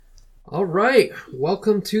All right,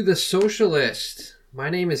 welcome to The Socialist. My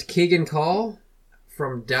name is Keegan Call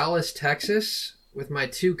from Dallas, Texas, with my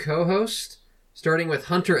two co-hosts, starting with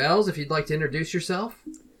Hunter Els, if you'd like to introduce yourself.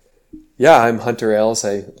 Yeah, I'm Hunter Els.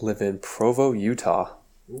 I live in Provo, Utah.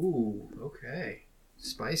 Ooh, okay.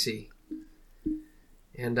 Spicy.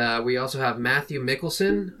 And we also have Matthew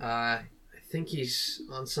Mickelson. I think he's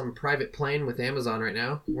on some private plane with Amazon right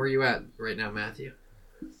now. Where are you at right now, Matthew?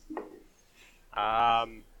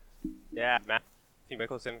 Yeah, Matthew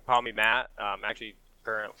Mickelson. Call me Matt. Actually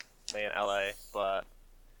currently in LA, but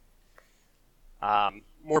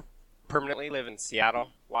more permanently live in Seattle,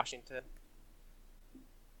 Washington.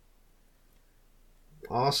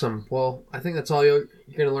 Awesome. Well, I think that's all you're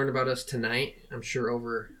going to learn about us tonight. I'm sure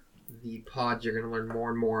over the pod you're going to learn more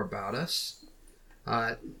and more about us.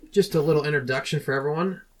 Just a little introduction for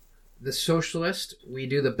everyone. The Socialist, we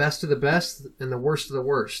do the best of the best and the worst of the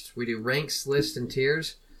worst. We do ranks, lists, and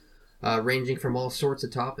tiers, ranging from all sorts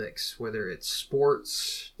of topics, whether it's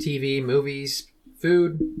sports, TV, movies,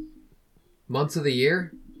 food, months of the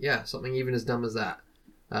year. Yeah, something even as dumb as that.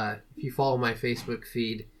 If you follow my Facebook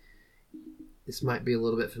feed, this might be a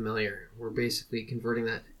little bit familiar. We're basically converting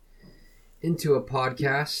that into a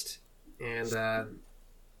podcast, and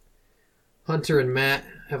Hunter and Matt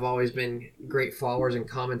have always been great followers and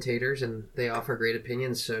commentators, and they offer great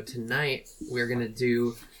opinions. So tonight we're going to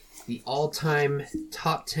do the all-time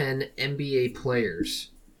top 10 NBA players.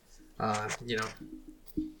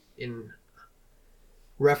 In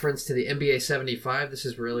reference to the NBA 75, this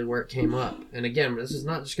is really where it came up. And again, this is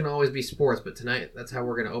not just going to always be sports, but tonight that's how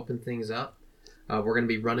we're going to open things up. We're going to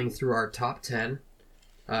be running through our top 10,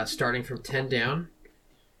 starting from 10 down,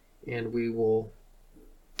 and we will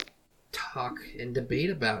talk and debate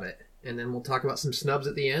about it. And then we'll talk about some snubs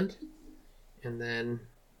at the end. And then,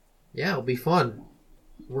 yeah, it'll be fun.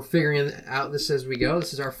 We're figuring out this as we go.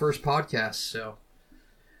 This is our first podcast, so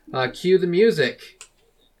cue the music.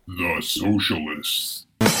 The Socialists.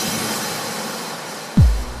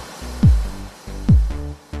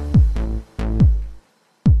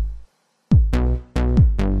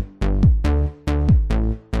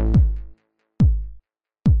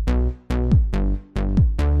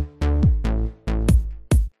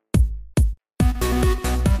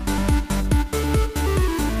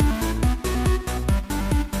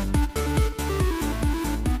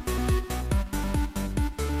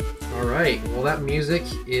 Well, that music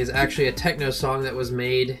is actually a techno song that was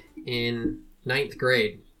made in 9th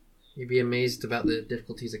grade. You'd be amazed about the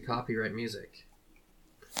difficulties of copyright music.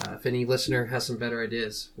 If any listener has some better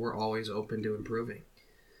ideas, we're always open to improving.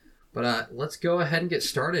 But let's go ahead and get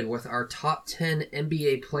started with our top 10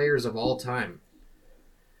 NBA players of all time.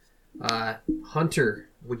 Hunter,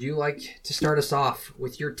 would you like to start us off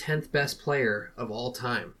with your 10th best player of all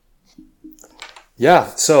time?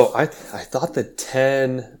 Yeah, so I thought the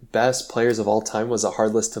 10 best players of all time was a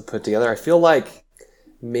hard list to put together. I feel like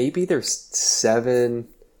maybe there's 7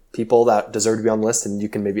 people that deserve to be on the list, and you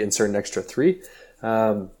can maybe insert an extra 3.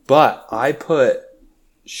 But I put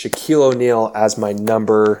Shaquille O'Neal as my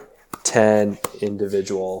number 10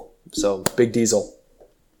 individual. So, Big Diesel.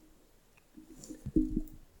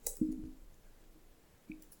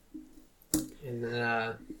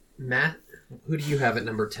 And Matt, who do you have at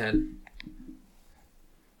number 10?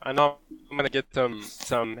 I know I'm gonna get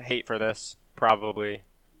some hate for this probably,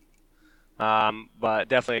 but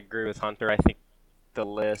definitely agree with Hunter. I think the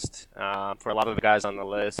list for a lot of the guys on the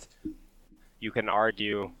list, you can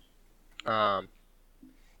argue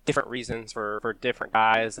different reasons for different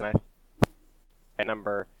guys, and I at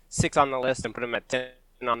number 6 on the list and put him at 10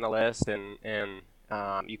 on the list, and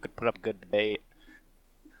you could put up a good debate.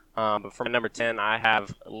 But for my number 10, I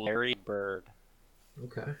have Larry Bird.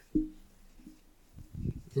 Okay.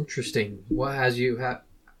 Interesting. What has you have?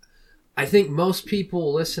 I think most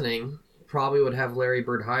people listening probably would have Larry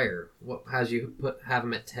Bird higher. What has you have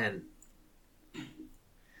him at 10?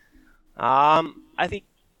 I think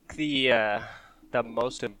the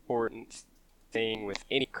most important thing with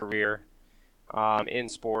any career in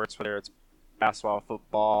sports, whether it's basketball,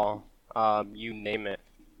 football, you name it,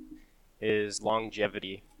 is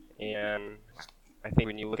longevity. And I think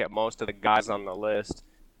when you look at most of the guys on the list,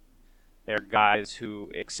 they're guys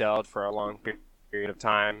who excelled for a long period of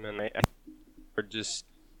time, and they just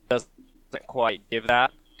doesn't quite give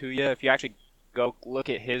that to you. If you actually go look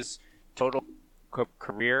at his total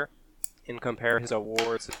career and compare his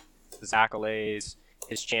awards, his accolades,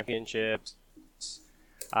 his championships,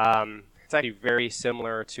 it's actually very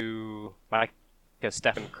similar to like a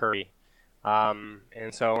Stephen Curry. And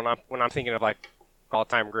so when I'm thinking of like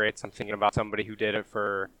all-time greats, I'm thinking about somebody who did it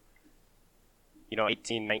for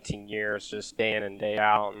 18, 19 years just day in and day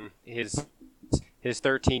out, and his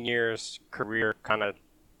 13 years career kind of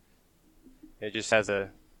it just has a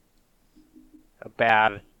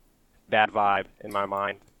bad vibe in my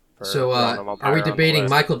mind. So are we debating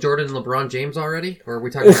Michael Jordan and LeBron James already, or are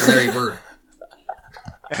we talking about Larry Bird?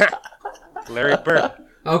 Larry Bird.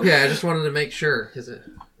 Okay, I just wanted to make sure because it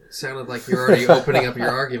sounded like you're already opening up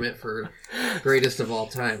your argument for greatest of all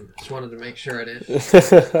time. Just wanted to make sure I didn't miss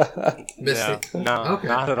it. No, okay.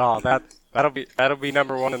 Not at all. That'll be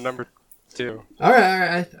number one and number two. All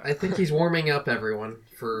right. I think he's warming up everyone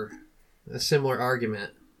for a similar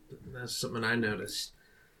argument. That's something I noticed.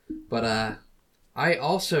 But I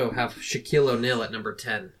also have Shaquille O'Neal at number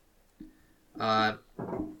 10.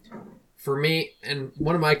 For me, and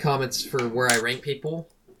one of my comments for where I rank people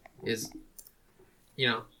is,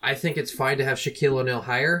 I think it's fine to have Shaquille O'Neal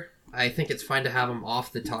higher. I think it's fine to have him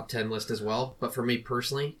off the top 10 list as well. But for me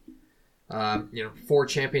personally, 4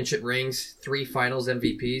 championship rings, 3 finals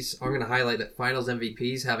MVPs. I'm going to highlight that finals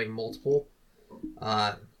MVPs having multiple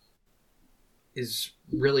is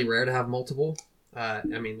really rare to have multiple.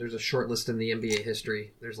 There's a short list in the NBA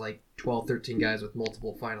history. There's like 12, 13 guys with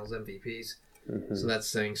multiple finals MVPs. Mm-hmm. So that's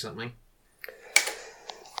saying something.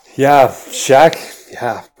 Yeah, Shaq,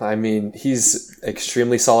 he's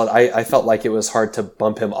extremely solid. I felt like it was hard to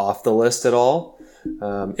bump him off the list at all,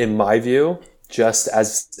 in my view. Just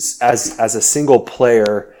as a single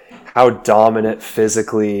player, how dominant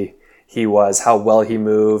physically he was, how well he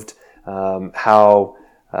moved, how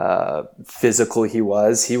physical he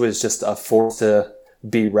was. He was just a force to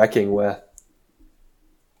be reckoning with.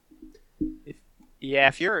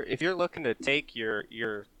 If you're looking to take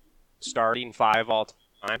your starting 5 all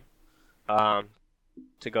time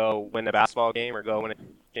to go win a basketball game or go win a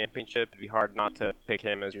championship, it'd be hard not to pick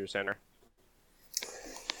him as your center.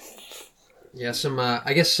 Yeah,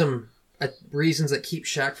 some reasons that keep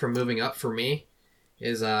Shaq from moving up for me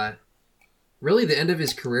is really the end of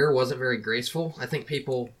his career wasn't very graceful. I think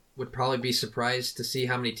people would probably be surprised to see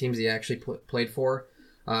how many teams he actually played for.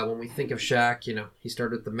 When we think of Shaq, he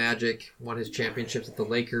started with the Magic, won his championships with the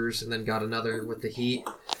Lakers, and then got another with the Heat.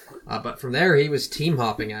 But from there, he was team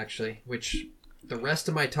hopping, actually, which the rest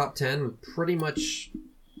of my top 10 pretty much,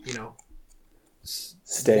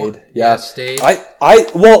 stayed. Stayed.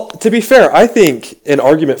 Well, to be fair, I think an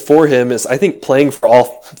argument for him is I think playing for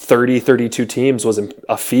all 32 teams was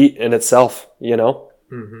a feat in itself,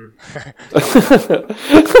 Mm-hmm.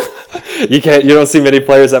 You don't see many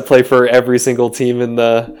players that play for every single team in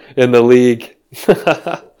the league.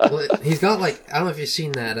 Well, he's got I don't know if you've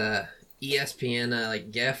seen that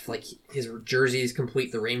ESPN GIF, his jerseys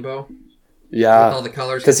complete the rainbow. Yeah, with all the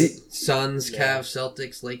colors. Because Suns, Cavs,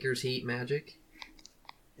 Celtics, Lakers, Heat, Magic.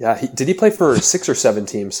 Yeah, did he play for 6 or 7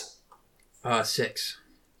 teams? 6.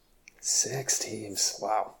 6 teams.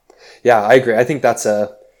 Wow. Yeah, I agree. I think that's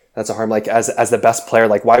a harm. As the best player,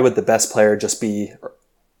 why would the best player just be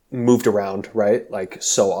moved around, right?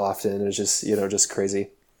 So often. It's just just crazy.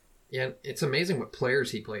 Yeah, it's amazing what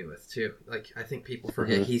players he played with too. I think people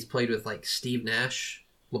forget he's played with Steve Nash,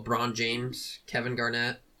 LeBron James, Kevin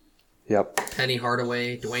Garnett. Yep. Penny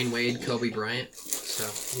Hardaway, Dwayne Wade, Kobe Bryant. So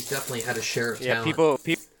he's definitely had a share of talent.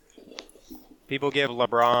 People give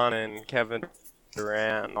LeBron and Kevin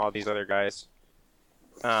Durant and all these other guys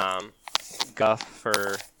guff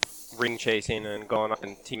for ring chasing and going up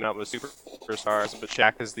and teaming up with superstars, but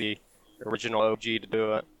Shaq is the original OG to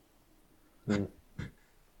do it.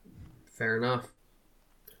 Fair enough.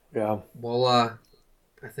 Yeah. Well,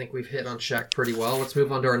 I think we've hit on Shaq pretty well. Let's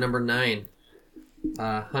move on to our number 9.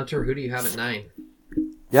 Hunter, who do you have at 9?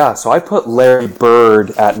 Yeah, so I put Larry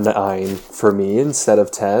Bird at 9 for me instead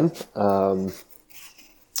of 10.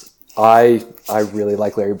 I really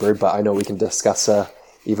like Larry Bird, but I know we can discuss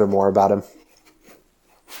even more about him.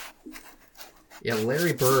 Yeah,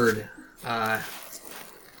 Larry Bird. I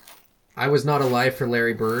was not alive for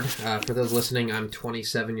Larry Bird. For those listening, I'm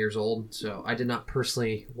 27 years old, so I did not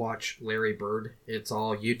personally watch Larry Bird. It's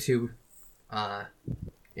all YouTube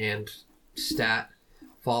and stat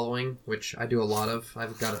following, which I do a lot of.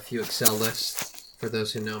 I've got a few Excel lists, for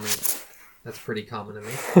those who know me. That's pretty common to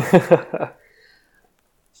me.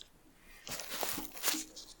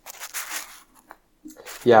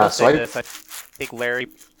 Yeah, I think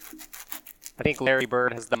Larry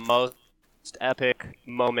Bird has the most epic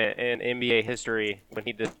moment in NBA history when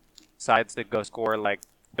he decides to go score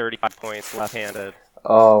 35 points left-handed.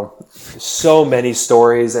 Oh, so many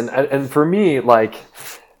stories, and for me,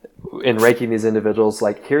 in ranking these individuals,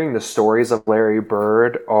 hearing the stories of Larry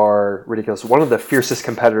Bird are ridiculous. One of the fiercest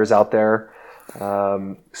competitors out there,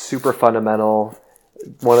 super fundamental,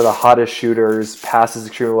 one of the hottest shooters, passes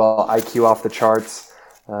extremely well, IQ off the charts.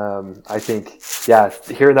 I think,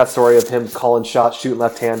 hearing that story of him calling shots, shooting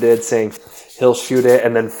left-handed, saying he'll shoot it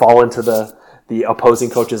and then fall into the opposing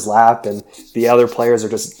coach's lap, and the other players are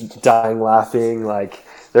just dying laughing. Like,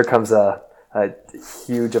 there comes a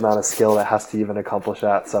huge amount of skill that has to even accomplish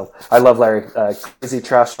that. So I love Larry. Crazy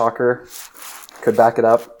trash talker. Could back it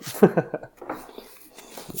up.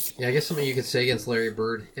 Yeah, I guess something you could say against Larry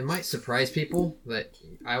Bird, it might surprise people that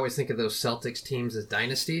I always think of those Celtics teams as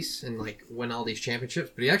dynasties and like win all these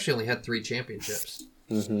championships, but he actually only had 3 championships.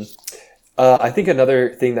 Mm-hmm. I think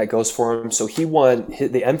another thing that goes for him, so he won,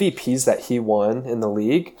 the MVPs that he won in the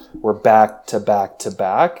league were back to back to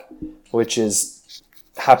back, which is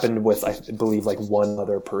happened with, I believe, like one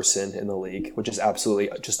other person in the league, which is absolutely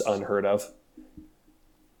just unheard of.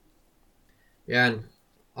 Yeah, and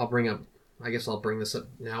I'll bring this up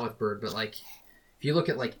now with Bird, but like if you look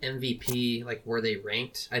at like MVP, like where they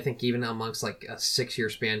ranked, I think even amongst like a 6-year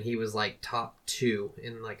span, he was like top 2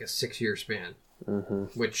 in like a 6-year span.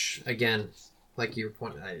 Mm-hmm. Which again, like you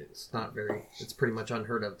pointed, it's pretty much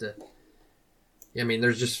unheard of to. I mean,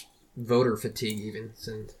 there's just voter fatigue even,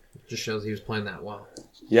 and it just shows he was playing that well.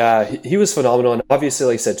 Yeah, he was phenomenal, and obviously,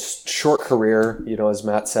 like I said, short career. You know, as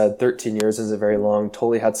Matt said, 13 years isn't very long.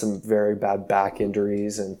 Totally had some very bad back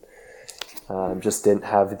injuries, and just didn't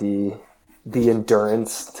have the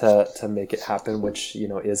endurance to make it happen, which, you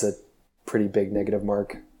know, is a pretty big negative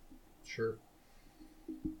mark. Sure.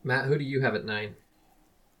 Matt, who do you have at 9?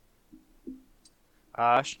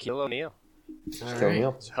 Shaquille O'Neal.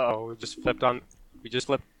 O'Neal. So we just flipped on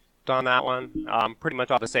that one. Pretty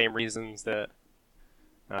much all the same reasons that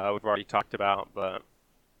we've already talked about, but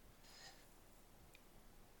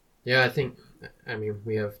yeah, I mean,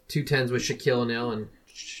 we have 2 10s with Shaquille O'Neal, and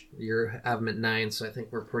you have him at 9, so I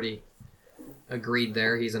think we're pretty agreed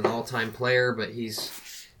there. He's an all-time player, but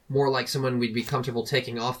he's more like someone we'd be comfortable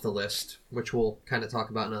taking off the list, which we'll kind of talk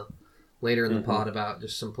about later in the pod about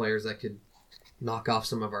just some players that could knock off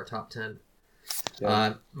some of our top 10.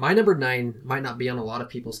 Yeah. My number 9 might not be on a lot of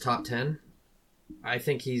people's top 10. I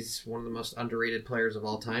think he's one of the most underrated players of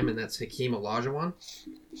all time, and that's Hakeem Olajuwon.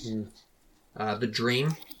 The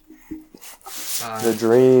Dream. The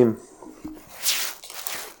Dream.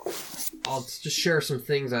 I'll just share some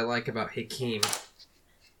things I like about Hakeem,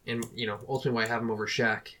 and ultimately why I have him over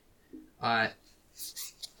Shaq. A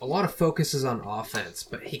lot of focus is on offense,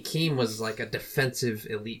 but Hakeem was like a defensive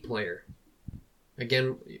elite player.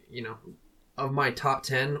 Again, of my top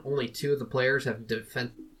 10, only 2 of the players have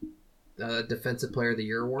Defensive Player of the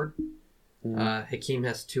Year award. Hakeem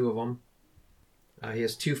has 2 of them. He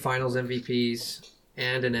has 2 Finals MVPs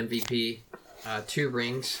and an MVP, 2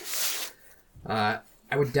 rings. I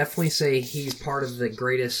would definitely say he's part of the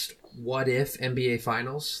greatest what-if NBA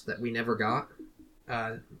Finals that we never got.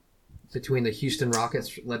 Between the Houston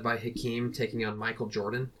Rockets, led by Hakeem, taking on Michael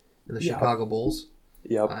Jordan and the Chicago Bulls.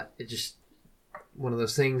 Yep. It just, one of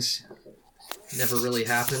those things, never really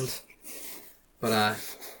happened. But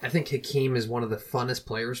I think Hakeem is one of the funnest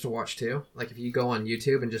players to watch too. Like if you go on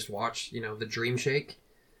YouTube and just watch, the Dream Shake.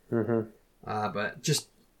 Mm-hmm. But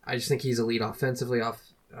I just think he's elite offensively,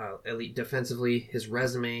 elite defensively. His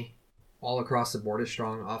resume, all across the board, is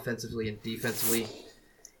strong offensively and defensively.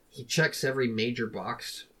 He checks every major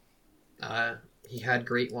box. He had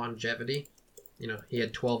great longevity. He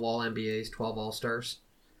had 12 All-NBAs, 12 All-Stars.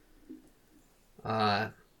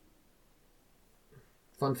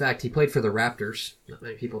 Fun fact, he played for the Raptors. Not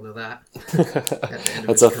many people know that.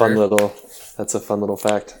 That's a fun little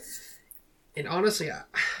fact. And honestly,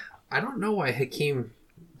 I don't know why Hakeem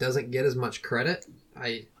doesn't get as much credit.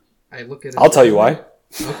 I look at it. I'll tell you why.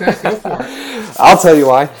 Okay, go for it. I'll tell you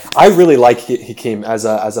why. I really like Hakeem as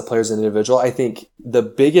a player, as an individual. I think the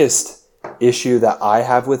biggest issue that I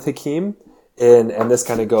have with Hakeem, and this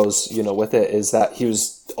kind of goes, with it, is that he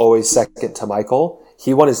was always second to Michael.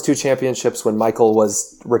 He won his 2 championships when Michael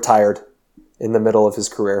was retired in the middle of his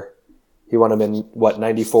career. He won them in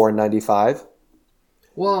 94 and 95.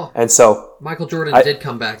 Well, and so Michael Jordan did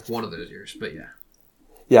come back one of those years, but yeah.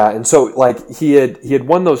 Yeah, and so like he had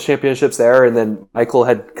won those championships there, and then Michael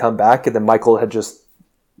had come back, and then Michael had just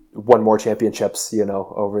won more championships,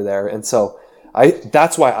 over there. And so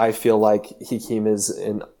that's why I feel like Hakeem is,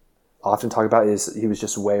 and often talk about, is he was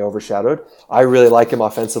just way overshadowed. I really like him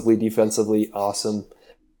offensively, defensively, awesome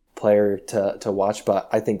player to watch, but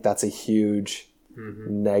I think that's a huge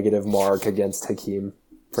negative mark against Hakeem,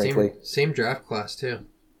 frankly. Same draft class too.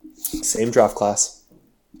 Same draft class.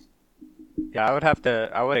 Yeah,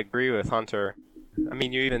 I would agree with Hunter. I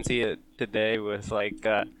mean, you even see it today with like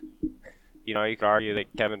you know, you could argue that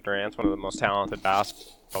Kevin Durant's one of the most talented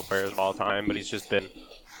basketball players of all time, but he's just been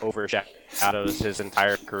overshadowed his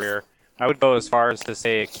entire career. I would go as far as to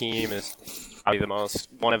say Hakeem is probably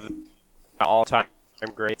one of the all-time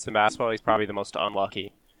greats in basketball. He's probably the most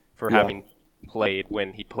unlucky for having played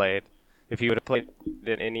when he played. If he would have played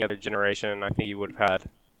in any other generation, I think he would have had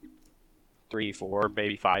 3, 4,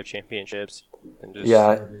 maybe 5 championships. And just,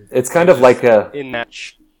 it's kind of like in that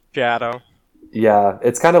shadow. Yeah,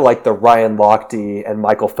 it's kind of like the Ryan Lochte and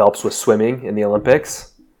Michael Phelps with swimming in the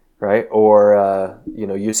Olympics, right? Or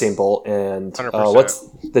Usain Bolt and what's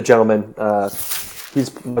the gentleman? He's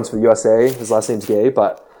runs for USA. His last name's Gay,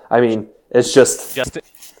 but I mean, it's just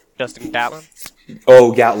Justin Gatlin.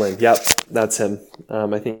 Oh, Gatlin. Yep, that's him.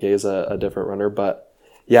 I think Gay is a different runner, but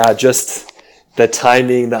yeah, just the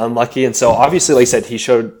timing, the unlucky, and so obviously, like I said, he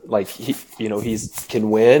showed like he can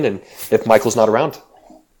win, and if Michael's not around.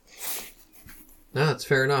 No, that's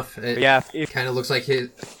fair enough. It kind of looks like I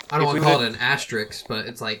don't want to call it an asterisk, but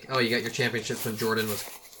it's like, oh, you got your championships when Jordan was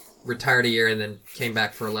retired a year and then came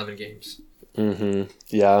back for 11 games. Mm-hmm.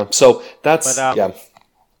 Yeah. So that's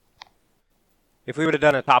If we would have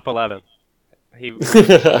done a top 11, he would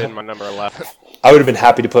have been my number 11. I would have been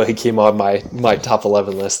happy to put Hakeem on my top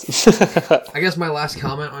 11 list. I guess my last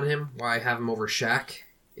comment on him, why I have him over Shaq,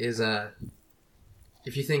 is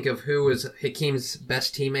if you think of who was Hakeem's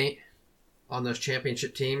best teammate on those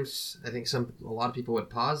championship teams, I think a lot of people would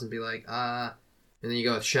pause and be like, and then you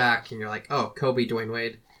go with Shaq and you're like, oh, Kobe, Dwayne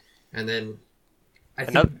Wade. And then I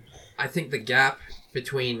think the gap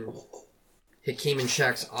between Hakeem and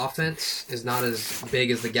Shaq's offense is not as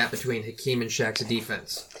big as the gap between Hakeem and Shaq's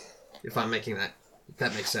defense, if that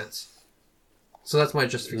makes sense. So that's my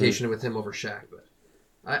justification with him over Shaq, but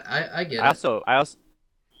I get it.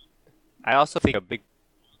 I also think a big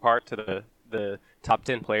part to the top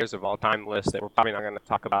 10 players of all time list that we're probably not going to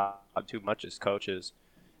talk about too much as coaches.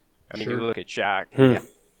 I mean, you look at Shaq, he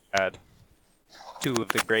had 2 of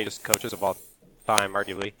the greatest coaches of all time,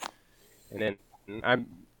 arguably. And then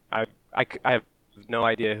I have no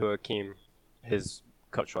idea who Hakeem, his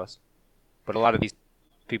coach, was. But a lot of these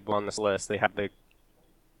people on this list, they have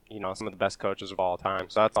some of the best coaches of all time.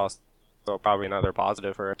 So that's also probably another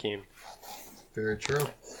positive for Hakeem. Very true.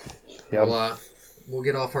 Yep. Well, I'll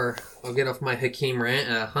get off my Hakeem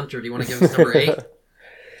rant. Hunter, do you want to give us number 8?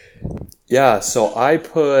 Yeah, so I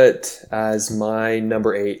put as my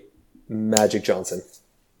number 8 Magic Johnson.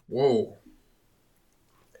 Whoa.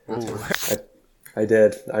 I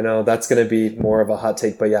did. I know that's going to be more of a hot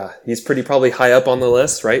take, but yeah, he's probably high up on the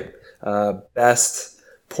list, right? Best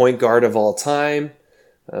point guard of all time.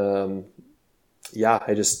 I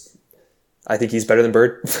think he's better than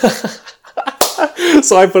Bird.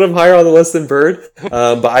 So I put him higher on the list than Bird.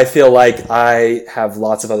 But I feel like I have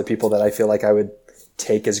lots of other people that I feel like I would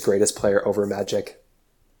take as greatest player over Magic.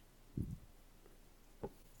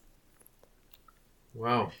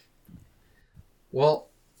 Wow. Well,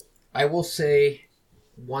 I will say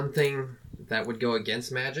one thing that would go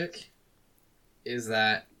against Magic is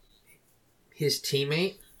that his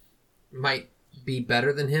teammate might be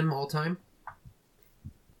better than him all time.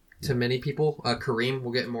 To many people. Kareem,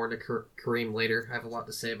 we'll get more into Kareem later. I have a lot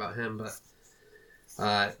to say about him, but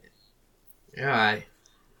I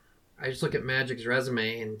just look at Magic's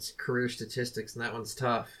resume and career statistics, and that one's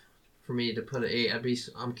tough for me to put at 8.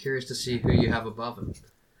 I'm curious to see who you have above him.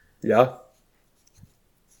 Yeah.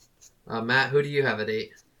 Matt, who do you have at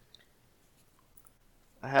 8?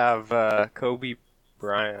 I have Kobe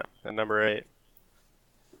Bryant at number 8.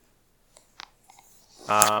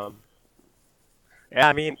 Yeah,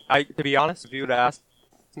 I mean, to be honest, if you would have asked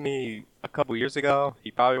me a couple years ago, he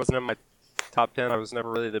probably wasn't in my top 10. I was never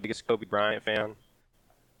really the biggest Kobe Bryant fan.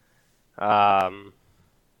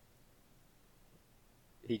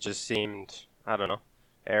 He just seemed, I don't know,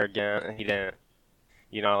 arrogant. He didn't,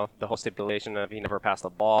 the whole stipulation of he never passed the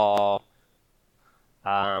ball.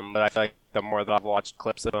 But I feel like the more that I've watched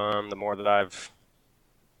clips of him, the more that I've,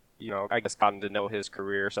 I guess gotten to know his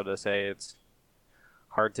career, so to say, it's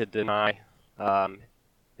hard to deny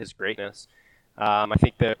his greatness. I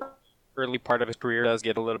think the early part of his career does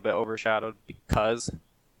get a little bit overshadowed because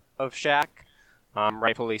of Shaq.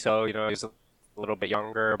 Rightfully so, he's a little bit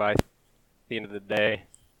younger, but at the end of the day,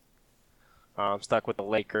 stuck with the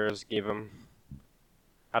Lakers, gave him,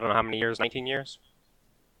 I don't know how many years, 19 years?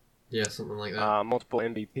 Yeah, something like that. Multiple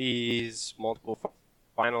MVPs, multiple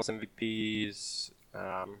finals MVPs,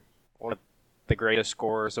 one of the greatest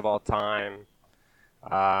scorers of all time.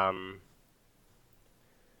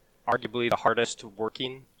 Arguably the hardest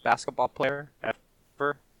working basketball player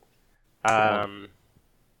ever.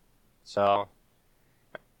 So,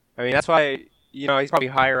 I mean, that's why he's probably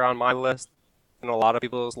higher on my list than a lot of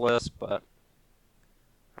people's list, but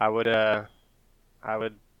I would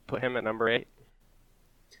put him at number 8.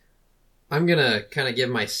 I'm going to kind of give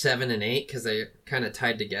my 7 and 8 because they're kind of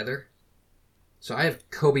tied together. So I have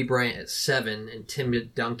Kobe Bryant at 7 and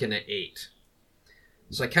Tim Duncan at 8.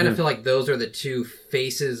 So I kind of feel like those are the two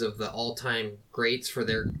faces of the all-time greats for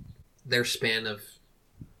their span of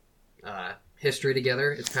history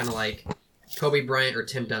together. It's kind of like Kobe Bryant or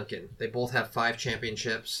Tim Duncan. They both have 5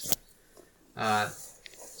 championships.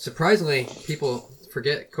 Surprisingly, people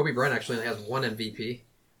forget Kobe Bryant actually only has 1 MVP.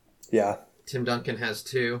 Yeah. Tim Duncan has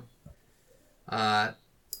 2.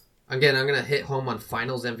 Again, I'm going to hit home on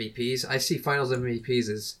finals MVPs. I see finals MVPs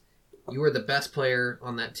as you were the best player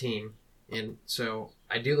on that team. And so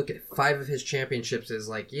I do look at 5 of his championships as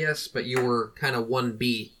like, yes, but you were kind of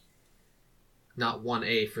 1B, not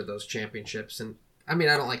 1A for those championships. And I mean,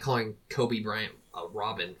 I don't like calling Kobe Bryant a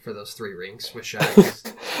Robin for those 3 rings.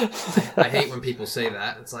 I hate when people say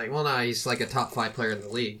that. It's like, well, no, he's like a top 5 player in the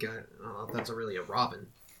league. I don't know if that's really a Robin.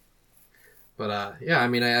 But yeah, I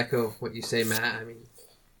mean, I echo what you say, Matt. I mean,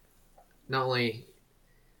 not only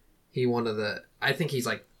he one of the, I think he's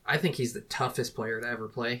the toughest player to ever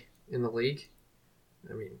play in the league.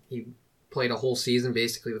 I mean, he played a whole season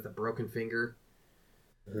basically with a broken finger.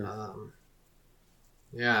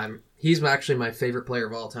 Yeah, he's actually my favorite player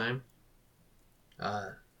of all time.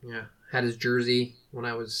 Yeah, had his jersey when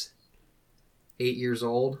I was 8 years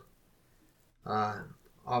old.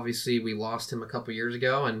 Obviously, we lost him a couple years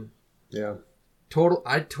ago, and yeah,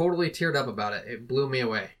 I totally teared up about it. It blew me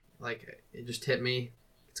away. Like, it just hit me.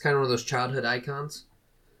 It's kind of one of those childhood icons.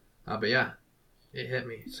 But yeah, it hit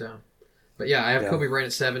me. So, but yeah, I have Kobe Bryant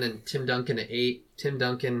at 7 and Tim Duncan at 8. Tim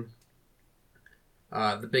Duncan,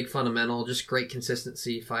 the big fundamental, just great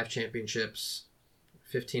consistency, 5 championships,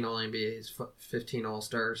 15 All-NBAs, 15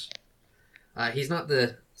 All-Stars. He's not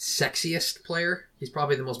the sexiest player. He's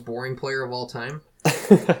probably the most boring player of all time,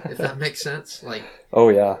 if that makes sense. Like, oh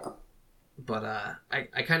yeah. But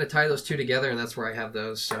I kind of tie those two together, and that's where I have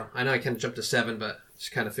those. So I know I kind of jumped to 7, but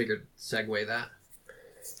just kind of figured segue that.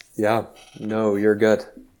 Yeah, no, you're good.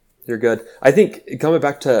 You're good. I think coming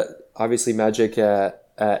back to obviously Magic at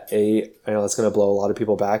 8, I know that's going to blow a lot of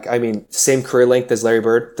people back. I mean, same career length as Larry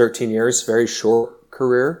Bird, 13 years, very short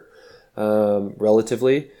career,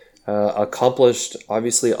 relatively. Accomplished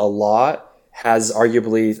obviously a lot. Has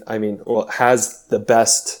arguably, has the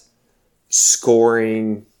best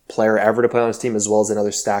scoring player ever to play on his team as well as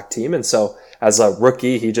another stacked team. And so as a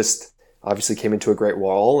rookie, he just obviously came into a great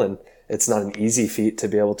role, and it's not an easy feat to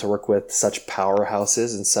be able to work with such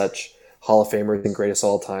powerhouses and such Hall of Famers and greatest of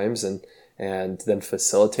all times and then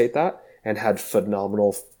facilitate that, and had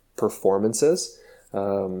phenomenal performances.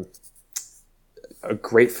 A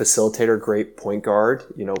great facilitator, great point guard,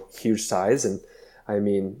 huge size. And I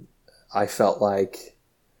mean, I felt like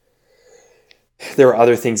there were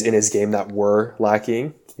other things in his game that were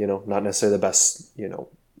lacking, not necessarily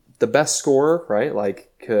the best scorer, right?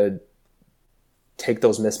 Like, could take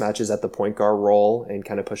those mismatches at the point guard role and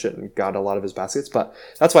kind of push it and got a lot of his baskets. But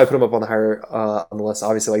that's why I put him up on the higher on the list.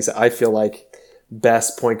 Obviously, like I said, I feel like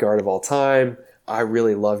best point guard of all time. I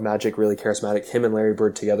really love Magic, really charismatic. Him and Larry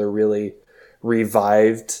Bird together really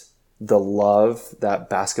revived the love that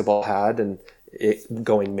basketball had and it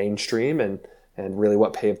going mainstream, and really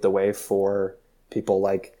what paved the way for people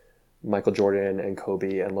like Michael Jordan and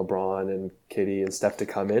Kobe and LeBron and KD and Steph to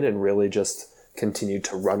come in and really just continue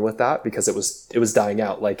to run with that, because it was dying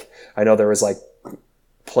out. Like, I know there was like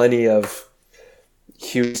plenty of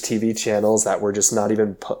huge TV channels that were just not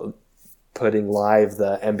even putting live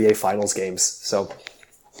the NBA Finals games. So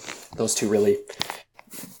those two really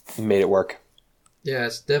made it work. Yeah,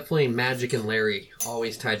 it's definitely Magic and Larry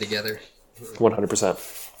always tied together.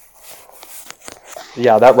 100%.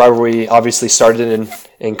 Yeah, that rivalry obviously started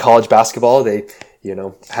in college basketball. They,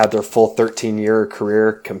 had their full 13-year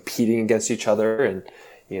career competing against each other and,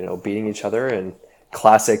 beating each other, and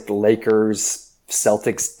classic Lakers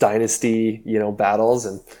Celtics dynasty, battles.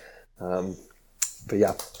 And, but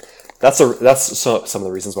yeah, that's some of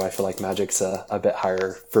the reasons why I feel like Magic's a bit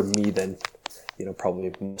higher for me than,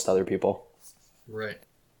 probably most other people. Right.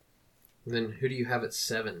 And then who do you have at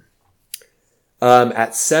 7?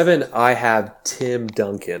 At 7, I have Tim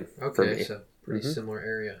Duncan for me. Okay, so pretty similar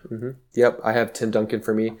area. Mm-hmm. Yep, I have Tim Duncan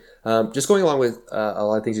for me. Just going along with a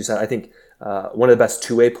lot of things you said, I think one of the best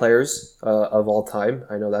two-way players of all time.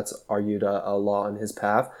 I know that's argued a lot on his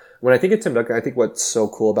path. When I think of Tim Duncan, I think what's so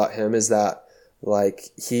cool about him is that, like,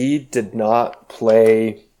 he did not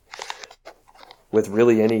play with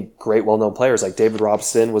really any great well-known players. Like, David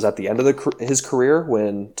Robinson was at the end of his career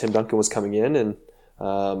when Tim Duncan was coming in, and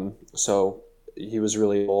so he was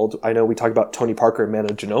really old. I know we talk about Tony Parker and Manu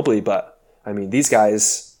Ginobili, but I mean, these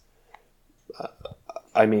guys,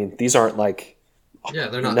 these aren't like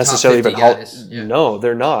they're not necessarily top 50 even guys. Yeah. No,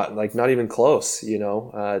 they're not, like, not even close,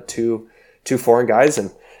 two foreign guys,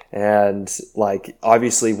 and like,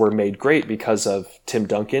 obviously were made great because of Tim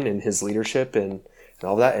Duncan and his leadership and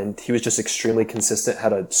all that. And he was just extremely consistent,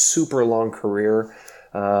 had a super long career,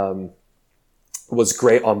 was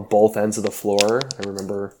great on both ends of the floor. I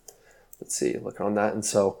remember, looking on that. And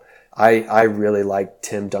so I really like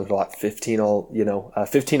Tim Duncan a lot. 15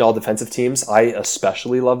 all defensive teams. I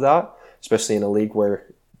especially love that, especially in a league where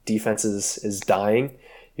defense is dying.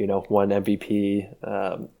 One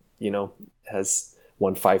MVP, has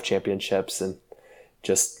won 5 championships, and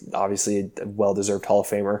just obviously a well-deserved Hall of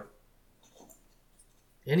Famer.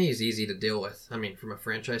 And he's easy to deal with. I mean, from a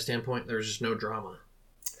franchise standpoint, there's just no drama.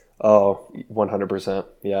 Oh, 100%.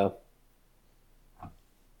 Yeah.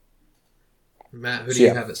 Matt, who do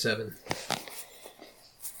you have at 7?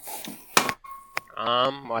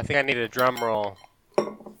 Well, I think I need a drum roll.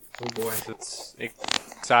 Oh boy, It's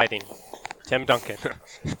exciting. Tim Duncan.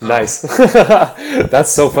 Nice.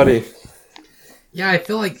 That's so funny. Yeah, I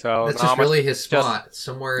feel like that's just really his spot,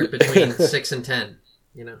 somewhere between 6 and 10.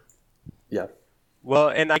 Yeah. Well,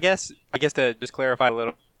 and I guess to just clarify a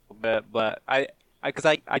little bit, but I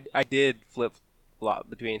did flip flop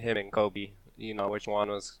between him and Kobe. Which one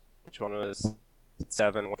was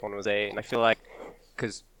 7, which one was 8, and I feel like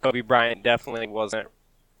because Kobe Bryant definitely wasn't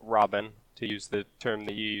Robin, to use the term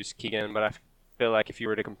that you use, Keegan, but I feel like if you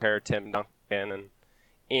were to compare Tim Duncan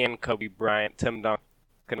and Kobe Bryant, Tim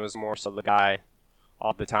Duncan was more so the guy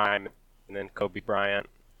all the time, and then Kobe Bryant,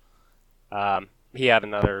 he had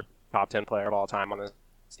another top 10 player of all time on his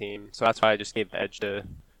team, so that's why I just gave the edge to,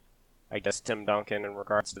 I guess, Tim Duncan in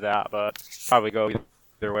regards to that, but probably go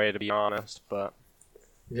either way, to be honest. But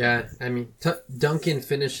yeah, I mean, Duncan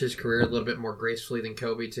finished his career a little bit more gracefully than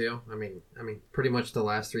Kobe too. I mean, pretty much the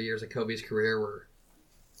last 3 years of Kobe's career were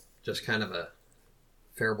just kind of a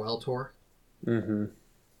farewell tour. Mm-hmm.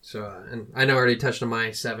 So, and I know I already touched on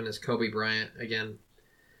my 7 is Kobe Bryant again.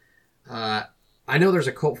 I know there's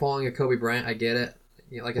a cult following of Kobe Bryant. I get it.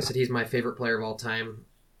 Like I said, he's my favorite player of all time.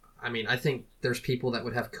 I mean, I think there's people that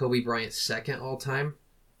would have Kobe Bryant second all time.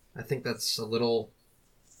 I think that's a little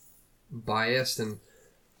biased, and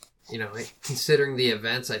considering the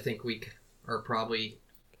events, I think we are probably,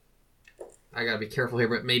 I gotta be careful here,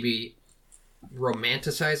 but maybe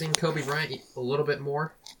romanticizing Kobe Bryant a little bit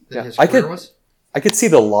more than his career was. I could see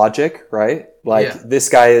the logic, right? This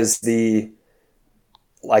guy is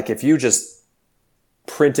if you just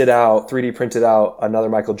 3D printed out another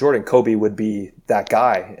Michael Jordan, Kobe would be that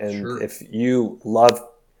guy. And sure, if you love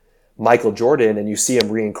Michael Jordan and you see him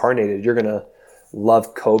reincarnated, you're going to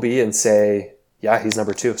love Kobe and say, yeah, he's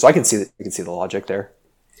number 2. So I can see that. You can see the logic there.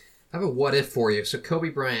 I have a what if for you. So Kobe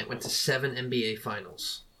Bryant went to 7 NBA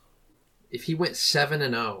finals. If he went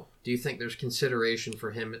 7-0, do you think there's consideration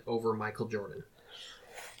for him over Michael Jordan?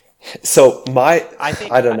 So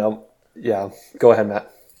I don't know. Yeah, go ahead,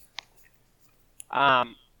 Matt. I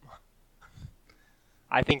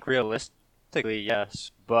think realistically,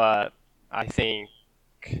 yes, but I think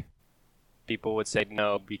people would say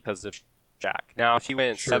no because of Shaq. Now, if he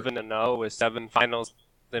went 7-0 with 7 Finals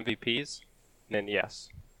MVPs, then yes,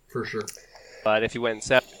 for sure. But if he went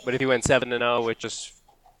 7-0 with just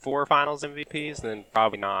 4 Finals MVPs, then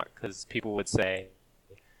probably not, because people would say,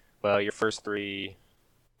 well, your first 3.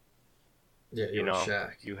 Yeah,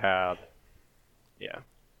 Shaq. You have, yeah.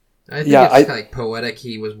 I think it's like poetic.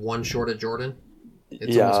 He was one short of Jordan.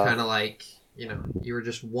 It's almost kind of like, you were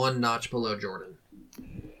just one notch below Jordan.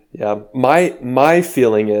 Yeah, my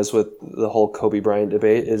feeling is with the whole Kobe Bryant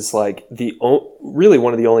debate is like really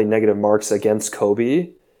one of the only negative marks against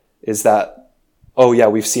Kobe is that, oh yeah,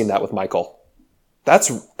 we've seen that with Michael.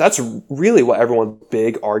 That's really what everyone's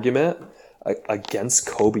big argument against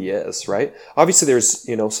Kobe is, right? Obviously, there's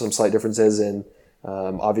some slight differences in.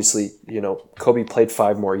 Obviously, Kobe played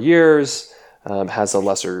 5 more years, has a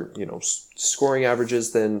lesser, scoring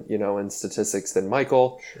averages than, in statistics than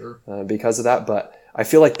Michael, because of that. But I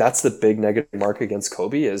feel like that's the big negative mark against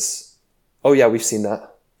Kobe is, oh yeah, we've seen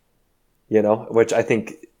that, which I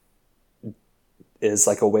think is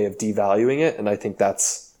like a way of devaluing it. And I think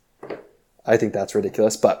that's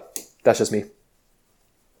ridiculous, but that's just me.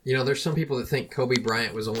 There's some people that think Kobe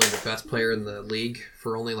Bryant was only the best player in the league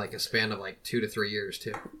for only like a span of like 2 to 3 years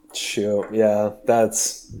too. Shoot, yeah,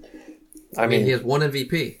 I mean, he has 1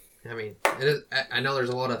 MVP. I mean, it is. I know there's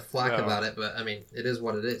a lot of flack about it, but I mean, it is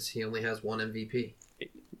what it is. He only has 1 MVP.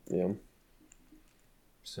 Yeah.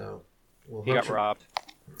 So, he got robbed.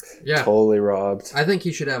 Yeah, Totally robbed. I think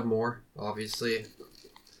he should have more, obviously,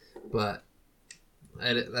 but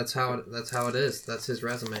that's how it is. That's his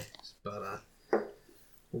resume. But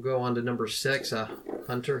we'll go on to number 6.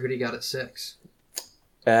 Hunter, who do you got at 6?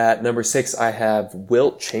 At number 6, I have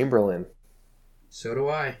Wilt Chamberlain. So do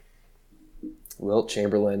I. Wilt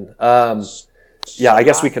Chamberlain. Yeah, I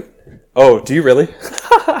guess we can. Oh, do you really?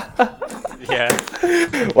 Yeah.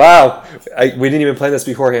 Wow. We didn't even plan this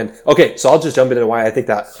beforehand. Okay, so I'll just jump into why I think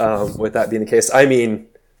that, with that being the case. I mean,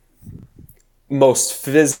 most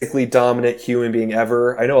physically dominant human being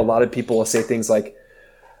ever. I know a lot of people will say things like,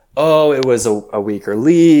 oh, it was a weaker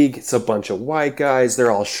league. It's a bunch of white guys.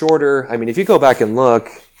 They're all shorter. I mean, if you go back and look,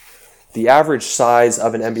 the average size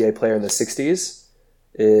of an NBA player in the 60s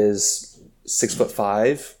is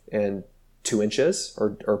 6'5" and 2 inches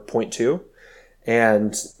or 0.2.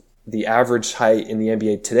 And the average height in the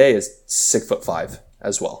NBA today is 6'5"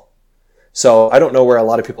 as well. So I don't know where a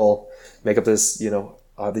lot of people make up this,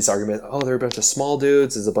 these arguments. Oh, they're a bunch of small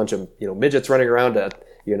dudes. There's a bunch of, midgets running around a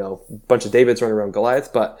bunch of Davids running around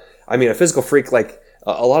Goliath. But I mean, a physical freak, like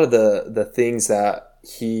a lot of the things that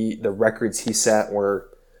the records he set are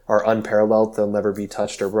unparalleled. They'll never be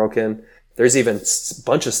touched or broken. There's even a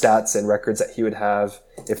bunch of stats and records that he would have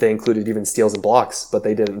if they included even steals and blocks, but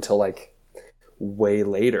they didn't until like way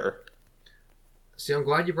later. See, I'm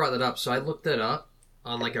glad you brought that up. So I looked it up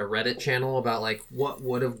on like a Reddit channel about like what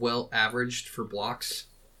would have Wilt averaged for blocks,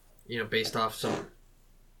 based off some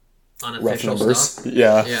unofficial stuff.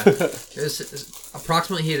 Yeah. Yeah. It's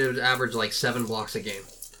approximately he would average like 7 blocks a game.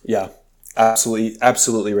 Yeah.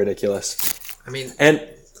 Absolutely ridiculous. I mean, and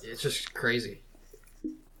it's just crazy.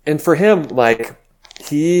 And for him, like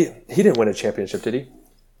he didn't win a championship, did he?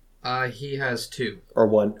 He has 2. Or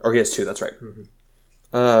 1. Or he has 2, that's right.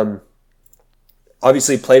 Mm-hmm.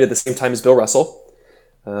 Obviously played at the same time as Bill Russell.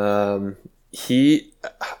 What's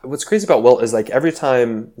crazy about Wilt is like every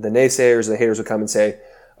time the naysayers, the haters would come and say,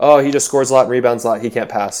 oh, he just scores a lot and rebounds a lot, he can't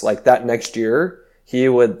pass. Like that next year, he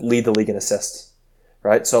would lead the league in assists,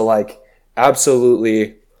 right? So like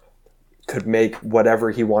absolutely could make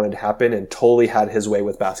whatever he wanted to happen and totally had his way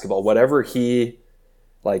with basketball. Whatever I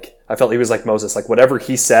felt he was like Moses, like whatever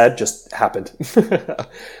he said just happened.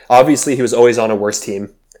 Obviously, he was always on a worse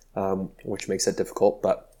team, which makes it difficult,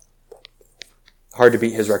 but hard to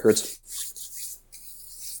beat his records.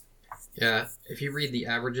 Yeah, if you read the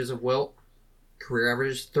averages of Wilt, career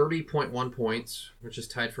averages 30.1 points, which is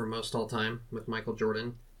tied for most all time with Michael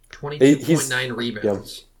Jordan. 22.9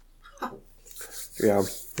 rebounds. Yeah.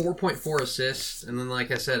 4.4 assists, and then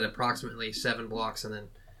like I said, approximately 7 blocks, and then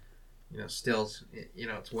steals.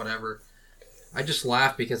 It's whatever. I just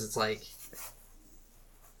laugh because it's like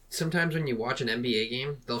sometimes when you watch an NBA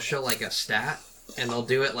game, they'll show like a stat, and they'll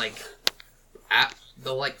do it like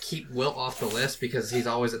they'll like keep Wilt off the list because he's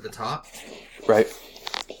always at the top. Right.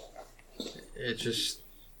 It's just,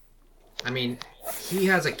 I mean, he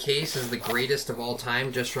has a case as the greatest of all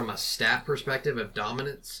time just from a stat perspective of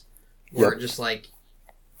dominance, where just like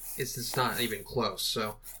it's just not even close.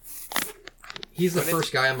 So he's the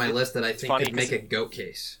first guy on my list that I think could make a GOAT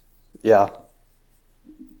case. Yeah.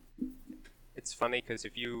 It's funny because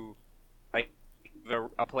if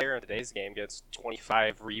a player in today's game gets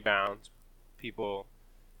 25 rebounds, people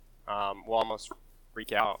will almost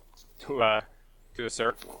freak out to a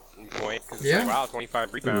certain point because it's like, wow,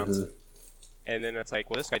 25 rebounds. Mm-hmm. And then it's like,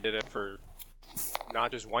 well, this guy did it for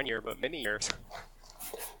not just 1 year, but many years.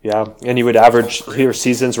 Yeah, and he would average, there were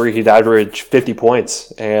seasons where he'd average 50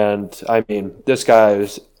 points. And, I mean, this guy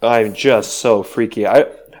is, I'm just so freaky. I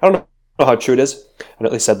don't know how true it is. I know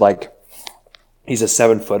they said, like, he's a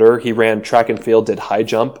 7-footer. He ran track and field, did high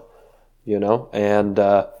jump, and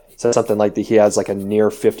said something like that he has, like, a near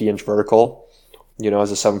 50-inch vertical,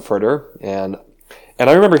 as a 7-footer. And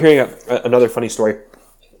I remember hearing another funny story.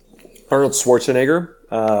 Arnold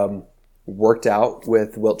Schwarzenegger worked out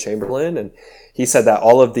with Wilt Chamberlain, and he said that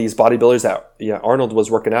all of these bodybuilders that Arnold was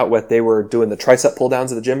working out with, they were doing the tricep pull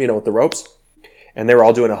downs at the gym, with the ropes, and they were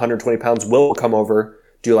all doing 120 pounds. Wilt would come over,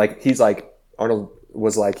 Arnold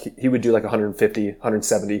was like, he would do like 150,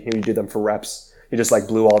 170. He would do them for reps. He just like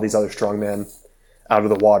blew all these other strongmen out of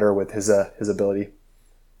the water with his ability.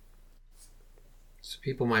 So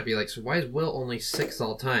people might be like, so why is Wilt only 6th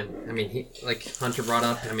all time? I mean, he, like Hunter brought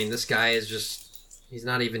up, I mean, this guy is just, he's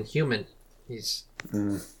not even human. He's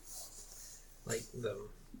like the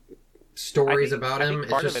stories about him.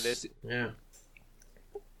 Part it's of it is, yeah.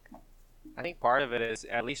 I think part of it is,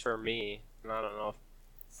 at least for me, and I don't know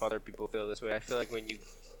if other people feel this way. I feel like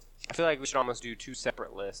we should almost do 2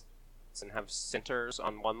 separate lists. and have centers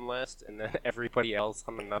on one list and then everybody else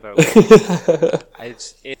on another list.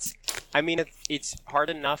 It's hard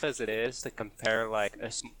enough as it is to compare like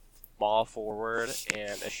a small forward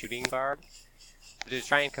and a shooting guard. But to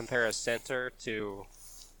try and compare a center to,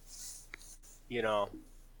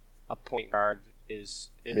 a point guard is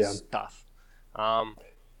tough.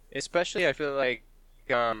 Especially I feel like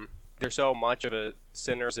there's so much of a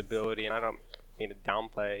center's ability, and I don't mean to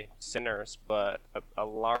downplay centers, but a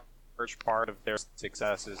large part of their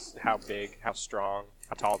success is how big, how strong,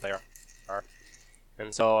 how tall they are.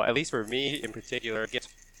 And so, at least for me in particular, it gets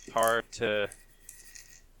hard to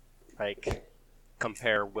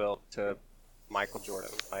compare Wilt to Michael Jordan.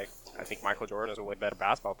 I think Michael Jordan is a way better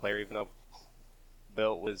basketball player, even though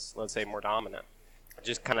Wilt was, let's say, more dominant. It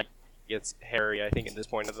just kind of gets hairy, I think, at this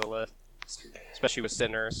point of the list, especially with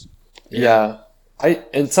centers. Yeah.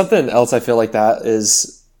 And something else I feel like that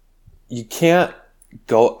is you can't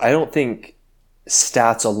go. I don't think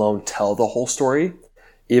stats alone tell the whole story,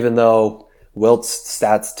 even though Wilt's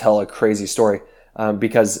stats tell a crazy story.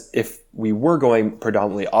 Because if we were going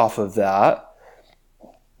predominantly off of that,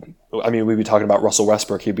 I mean, we'd be talking about Russell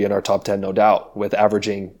Westbrook. He'd be in our top 10, no doubt, with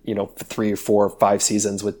averaging, 3 or 4 or 5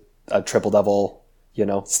 seasons with a triple-double,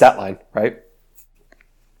 stat line, right?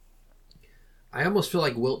 I almost feel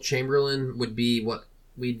like Wilt Chamberlain would be what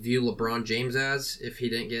we'd view LeBron James as if he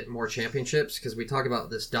didn't get more championships, because we talk about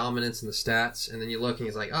this dominance in the stats, and then you look and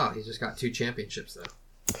he's like, oh, he's just got 2 championships,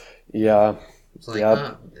 though. Yeah. It's like,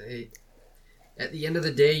 hey, at the end of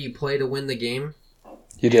the day, you play to win the game.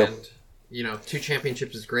 You do. And, 2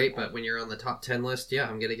 championships is great, but when you're on the top 10 list,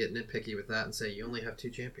 I'm going to get nitpicky with that and say you only have 2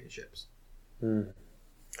 championships.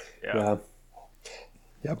 Yeah.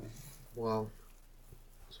 Yep. Well,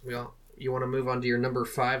 you want to move on to your number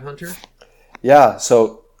 5, Hunter? Yeah,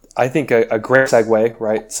 so I think a great segue,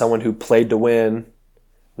 right? Someone who played to win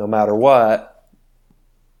no matter what.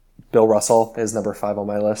 Bill Russell is number 5 on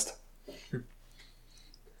my list.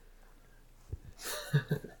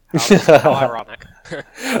 How ironic. Bill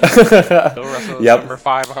Russell is number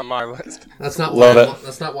 5 on my list. That's not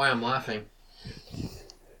why I'm laughing.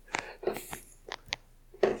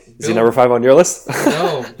 Is he number 5 on your list?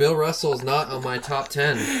 No, Bill Russell's not on my top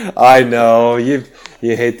 10. I know you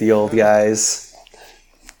hate the old guys.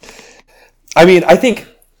 I mean, I think,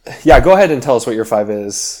 go ahead and tell us what your 5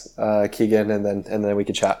 is, Keegan, and then we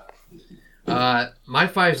can chat. My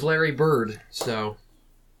 5's Larry Bird. So.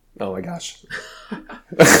 Oh my gosh.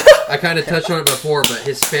 I kind of touched on it before, but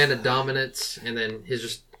his span of dominance and then his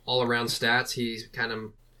just all around stats,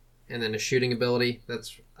 and then his shooting ability.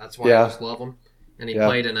 That's why I just love him. And he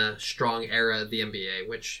played in a strong era of the NBA,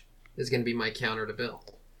 which is going to be my counter to Bill.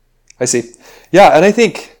 I see. Yeah, and I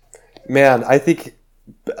think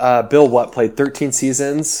Bill, played 13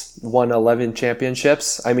 seasons, won 11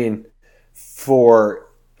 championships. I mean, for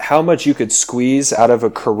how much you could squeeze out of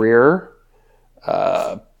a career,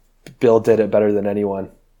 Bill did it better than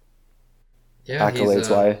anyone. Yeah,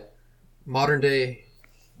 accolades why. Modern day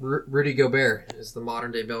Rudy Gobert is the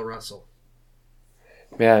modern day Bill Russell.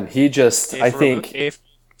 Man, he just, if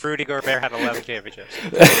Rudy Gobert had 11 championships.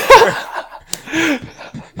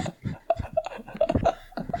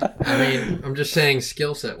 I mean, I'm just saying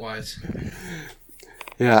skill set wise.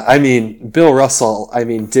 Yeah, I mean, Bill Russell,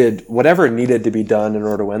 did whatever needed to be done in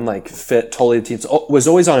order to win, fit totally the teams. Was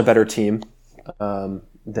always on a better team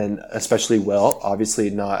than especially Will. Obviously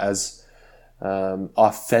not as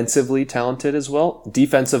offensively talented as Will.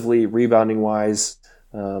 Defensively, rebounding-wise,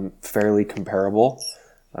 fairly comparable.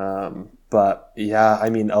 But,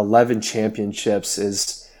 11 championships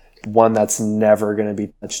is one that's never going to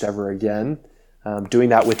be touched ever again. Doing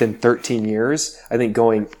that within 13 years, I think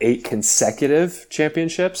going 8 consecutive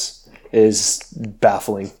championships is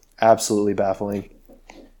baffling. Absolutely baffling.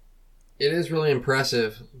 It is really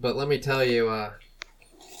impressive, but let me tell you,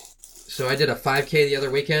 so I did a 5K the other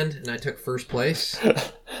weekend, and I took first place.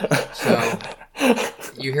 So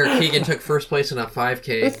you hear Keegan took first place in a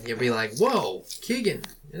 5K, you'll be like, whoa, Keegan,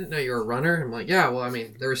 I didn't know you were a runner. I'm like, yeah, well,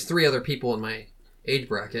 there was 3 other people in my age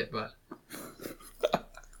bracket, but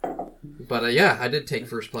I did take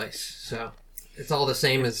first place. So it's all the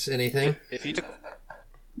same as anything.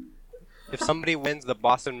 If somebody wins the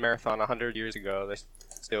Boston Marathon 100 years ago, they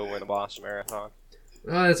still win the Boston Marathon.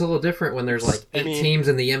 It's a little different when there's 8 teams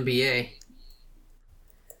in the NBA.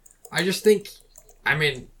 I just think,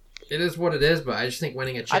 it is what it is, but I just think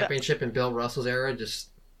winning a championship in Bill Russell's era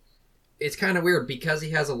it's kind of weird because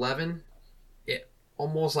he has 11. It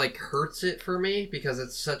almost hurts it for me because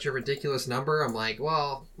it's such a ridiculous number. I'm like,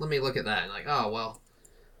 well, let me look at that. And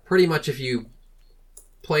pretty much if you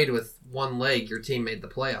played with one leg, your team made the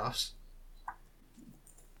playoffs.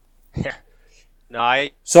 No,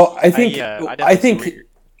 I So I think I I definitely see think what you're-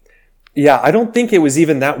 yeah, I don't think it was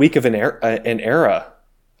even that weak of an era.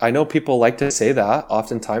 I know people like to say that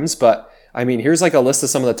oftentimes, but I mean, here's like a list of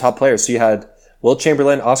some of the top players. So you had Will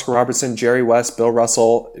Chamberlain, Oscar Robertson, Jerry West, Bill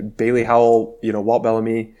Russell, Bailey Howell, Walt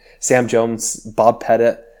Bellamy, Sam Jones, Bob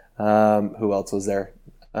Pettit. Who else was there?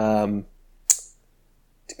 I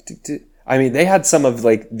mean, they had some of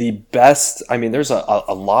like the best. I mean, there's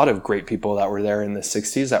a lot of great people that were there in the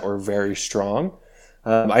 60s that were very strong.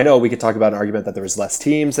 I know we could talk about an argument that there was less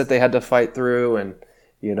teams that they had to fight through and,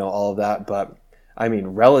 all of that. But I mean,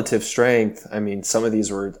 relative strength, I mean, some of these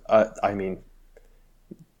were,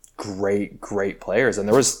 great players. And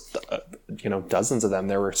there was, dozens of them.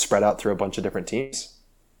 They were spread out through a bunch of different teams.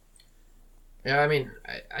 Yeah, I mean,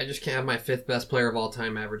 I just can't have my fifth best player of all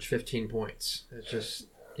time average 15 points. It's just,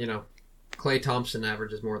 Klay Thompson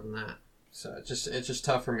averages more than that. So it's just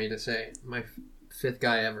tough for me to say my fifth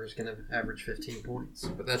guy ever is going to average 15 points.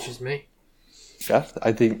 But that's just me. Yeah,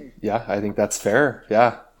 I think that's fair.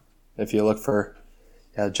 Yeah. If you look for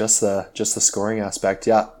just the scoring aspect.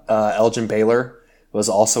 Yeah. Elgin Baylor was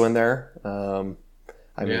also in there.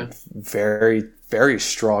 Very, very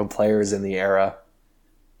strong players in the era.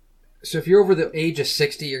 So if you're over the age of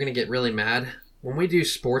 60, you're going to get really mad. When we do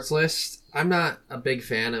sports lists, I'm not a big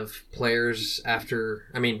fan of players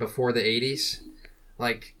before the 80s.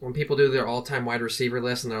 Like, when people do their all-time wide receiver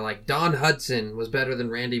list and they're like, Don Hudson was better than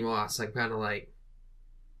Randy Moss, I'm kind of like,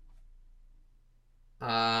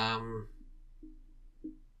 I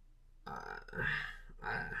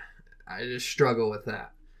just struggle with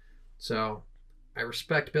that. So, I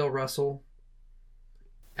respect Bill Russell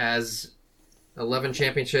as 11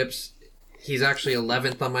 championships. He's actually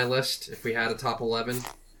 11th on my list if we had a top 11.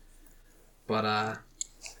 But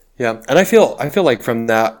yeah, and I feel like from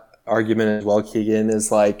that argument as well, Keegan,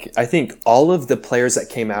 is like, I think all of the players that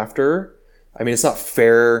came after, I mean, it's not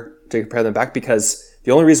fair to compare them back because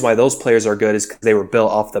the only reason why those players are good is because they were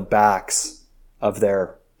built off the backs of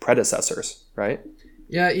their predecessors, right?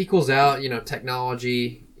 yeah, it equals out,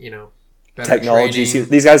 technology, better Technology. See,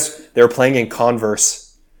 training. these guys, they were playing in Converse.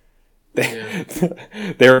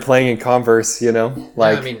 They were playing in Converse,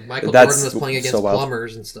 like, I mean, Michael that's Jordan was playing against so wild.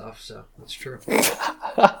 plumbers and stuff, so that's true.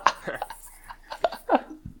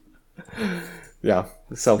 Yeah.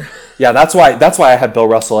 So yeah, that's why I had Bill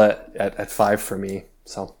Russell at 5 for me.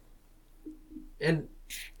 So And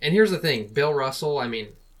here's the thing, Bill Russell, I mean,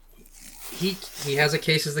 he has a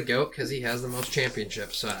case as the GOAT because he has the most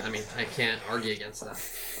championships. So I mean, I can't argue against that.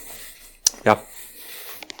 yeah.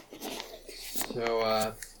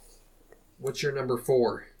 So what's your number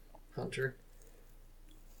 4, Hunter?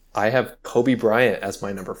 I have Kobe Bryant as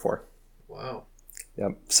my number 4. Wow.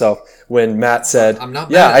 Yep. So when Matt said, I'm not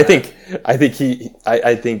yeah, mad I at think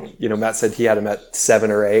Matt said he had him at 7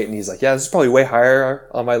 or 8, and he's like, yeah, this is probably way higher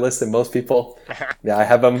on my list than most people. Yeah, I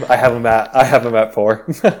have him at 4.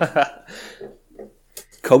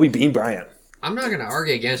 Kobe Bean Bryant. I'm not going to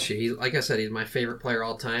argue against you. He's, like I said, he's my favorite player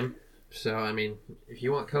all time. So, I mean, if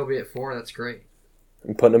you want Kobe at 4, that's great.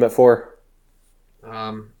 I'm putting him at 4.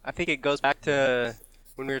 I think it goes back to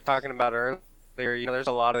when we were talking about earlier. There's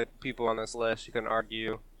a lot of people on this list you can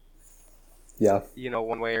argue. Yeah.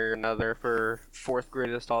 One way or another for 4th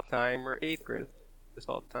greatest all time or 8th greatest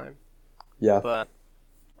all time. Yeah. But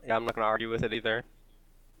yeah, I'm not gonna argue with it either.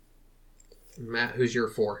 Matt, who's your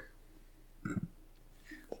 4?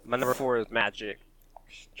 My number 4 is Magic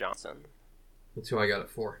Johnson. That's who I got at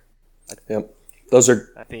 4. Yep. Those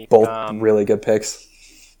are I think both really good picks.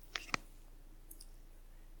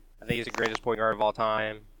 I think he's the greatest point guard of all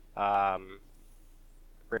time.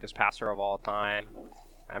 Greatest passer of all time.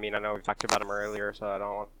 I mean, I know we talked about him earlier, so I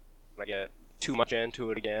don't want to get too much into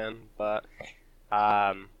it again. But,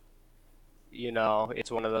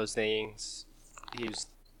 it's one of those things. He's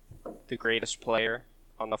the greatest player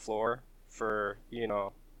on the floor for,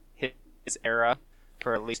 his era,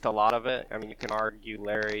 for at least a lot of it. I mean, you can argue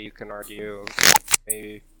Larry, you can argue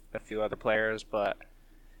maybe a few other players, but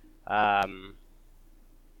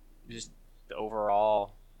just the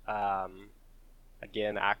overall,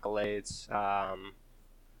 again, accolades.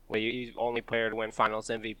 He only player to win Finals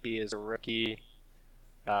MVP as a rookie.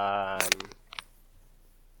 Yeah,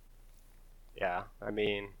 I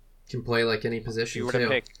mean, Can play like any if position, you were to too.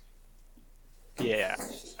 pick, yeah,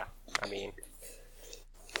 I mean,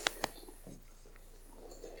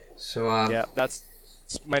 So, yeah, that's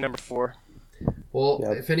my number 4. well,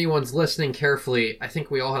 Yep. if anyone's listening carefully, I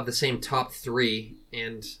think we all have the same top 3,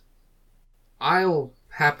 and I'll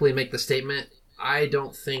happily make the statement, I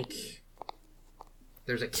don't think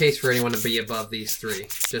there's a case for anyone to be above these 3,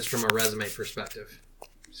 just from a resume perspective.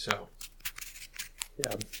 So,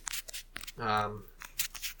 Yeah.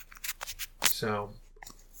 So,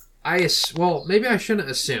 maybe I shouldn't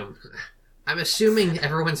assume. I'm assuming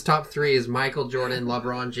everyone's top three is Michael Jordan,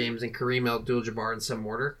 LeBron James, and Kareem Abdul-Jabbar in some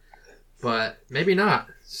order, but maybe not.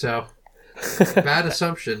 So, bad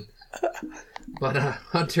assumption. But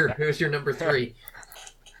Hunter, who's your number three?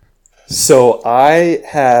 So I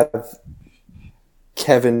have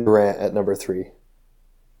Kevin Durant at number 3.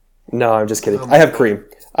 No, I'm just kidding. I have Kareem.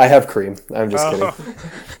 I'm just kidding.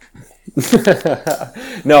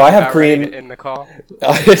 No, I have Kareem in the call.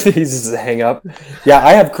 He's just a hang up. Yeah,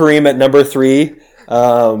 I have Kareem at number 3.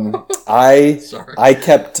 I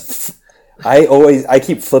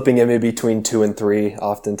keep flipping him in between 2 and 3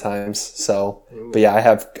 oftentimes. So, but yeah, I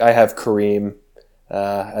have Kareem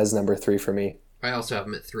as number 3 for me. I also have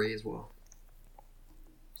him at 3 as well.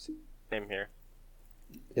 Same here.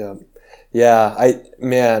 Yeah.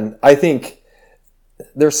 I think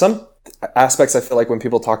there's some aspects I feel like when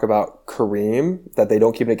people talk about Kareem that they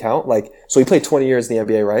don't keep into account. Like, so he played 20 years in the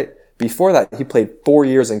NBA, right? Before that, he played 4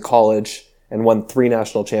 years in college and won 3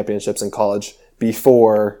 national championships in college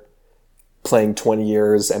before playing 20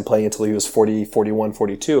 years and playing until he was 40, 41,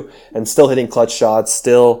 42, and still hitting clutch shots,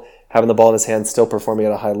 still having the ball in his hand, still performing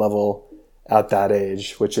at a high level at that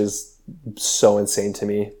age, which is so insane to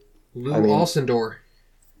me. Lou Alcindor.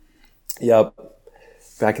 Yep.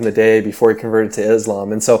 Back in the day before he converted to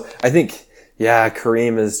Islam. And so I think,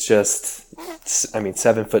 Kareem is just,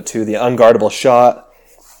 7'2", the unguardable shot.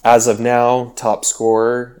 As of now, top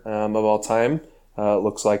scorer of all time.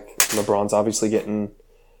 Looks like LeBron's obviously getting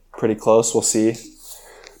pretty close. We'll see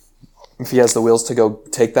if he has the wheels to go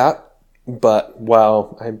take that. But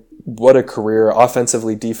wow, what a career,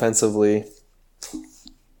 offensively, defensively.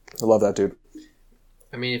 I love that dude.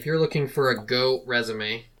 I mean, if you're looking for a GOAT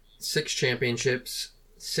resume, 6 championships,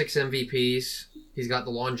 6 MVPs, he's got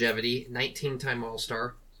the longevity, 19-time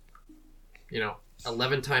All-Star,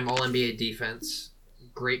 11-time All-NBA defense,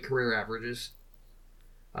 great career averages.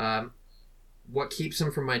 What keeps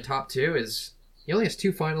him from my top 2 is he only has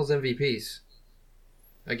 2 Finals MVPs.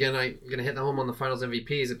 Again, I'm going to hit the home on the Finals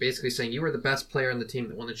MVPs. It's basically saying you were the best player on the team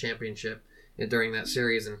that won the championship during that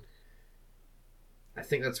series, and I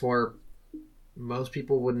think that's where most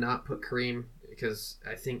people would not put Kareem, because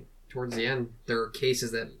I think towards the end there are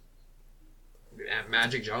cases that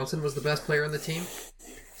Magic Johnson was the best player on the team.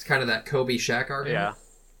 It's kind of that Kobe Shaq argument.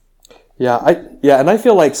 And I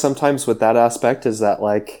feel like sometimes with that aspect is that,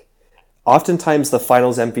 like, oftentimes the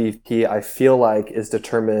Finals MVP I feel like is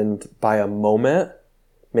determined by a moment.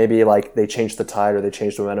 Maybe like they changed the tide or they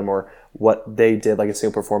changed the momentum, or what they did, like a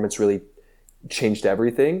single performance really changed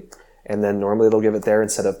everything. And then normally they'll give it there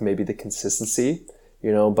instead of maybe the consistency,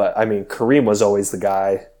 But I mean, Kareem was always the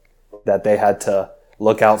guy that they had to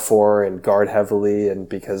look out for and guard heavily, and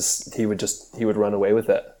because he would run away with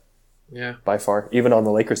it. Yeah. By far. Even on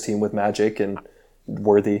the Lakers team with Magic and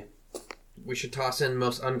Worthy. We should toss in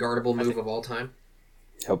most unguardable move of all time.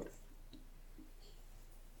 Yep.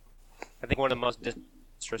 I think one of the most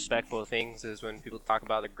disrespectful things is when people talk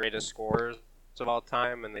about the greatest scorers of all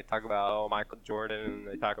time, and they talk about Michael Jordan, and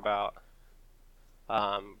they talk about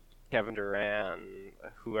Kevin Durant, and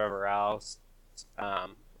whoever else.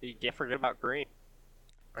 You can't forget about Kareem.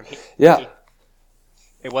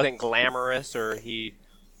 It wasn't glamorous, or he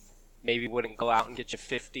maybe wouldn't go out and get you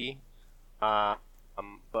 50, but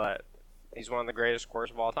he's one of the greatest scorers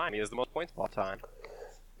of all time. He has the most points of all time.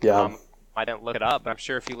 Yeah. I didn't look it up, but I'm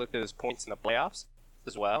sure if you looked at his points in the playoffs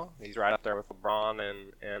as well, he's right up there with LeBron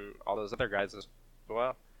and all those other guys as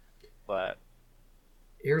well. But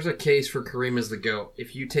here's a case for Kareem as the GOAT.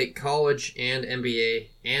 If you take college and NBA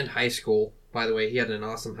and high school, by the way, he had an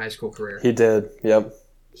awesome high school career. He did, yep.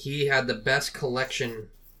 He had the best collection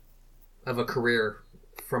of a career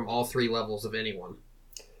from all 3 levels of anyone.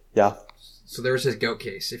 Yeah. So there's his GOAT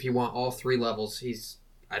case. If you want all 3 levels, he's,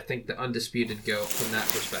 I think, the undisputed GOAT from that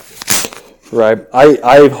perspective. Right.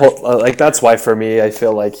 I like that's why for me I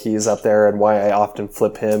feel like he's up there, and why I often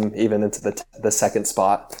flip him even into the second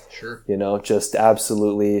spot. Sure. Just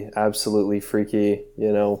absolutely freaky.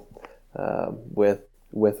 With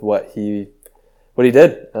what he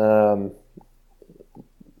did.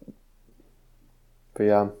 But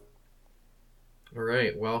yeah. All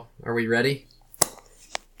right. Well, are we ready?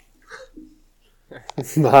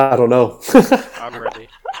 I don't know. I'm ready.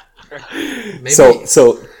 Maybe.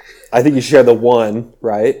 So I think you share the 1,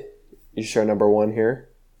 right? You share number 1 here.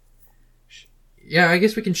 Yeah, I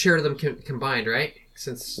guess we can share them combined, right?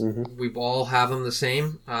 Since we all have them the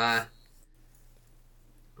same. Hunter,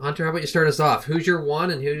 how about you start us off? Who's your 1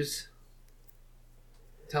 and who's...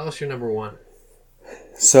 Tell us your number 1.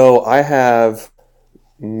 So I have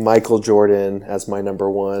Michael Jordan as my number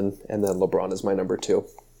 1, and then LeBron as my number 2.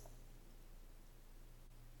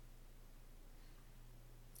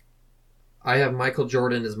 I have Michael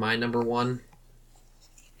Jordan as my number 1,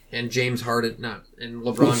 and James Harden, and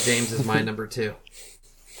LeBron James is my number 2.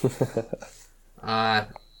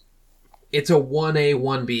 It's a 1A,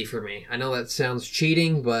 1B for me. I know that sounds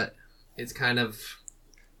cheating, but it's kind of...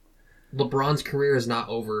 LeBron's career is not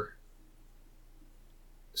over.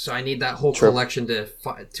 So I need that whole collection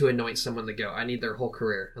to anoint someone to go. I need their whole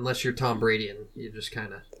career. Unless you're Tom Brady and you're just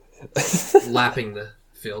kind of lapping the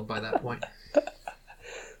field by that point. I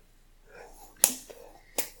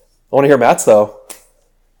want to hear Matt's, though.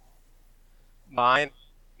 Mine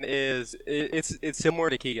is it's similar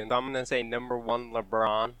to Keegan. So I'm gonna say number 1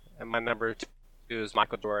 LeBron, and my number 2 is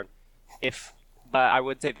Michael Jordan. But I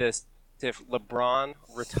would say this: if LeBron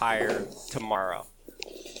retired tomorrow,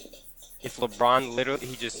 if LeBron literally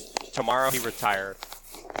tomorrow he retired,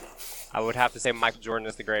 I would have to say Michael Jordan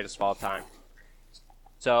is the greatest of all time.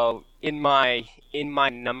 So in my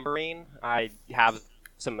numbering, I have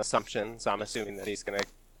some assumptions. I'm assuming that he's gonna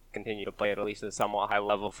continue to play at least at a somewhat high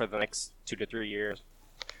level for the next 2 to 3 years.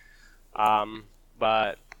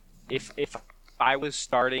 But if I was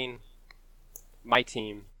starting my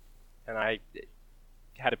team and I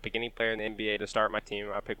had to pick any player in the NBA to start my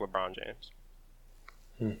team, I'd pick LeBron James.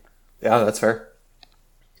 Yeah, that's fair.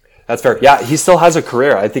 That's fair. Yeah, he still has a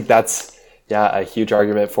career. I think that's a huge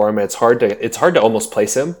argument for him. It's hard to almost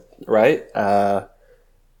place him, right?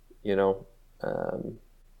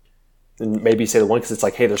 And maybe say the one because it's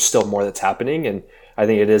like, hey, there's still more that's happening. And I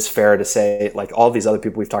think it is fair to say, like, all these other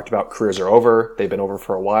people we've talked about, careers are over. They've been over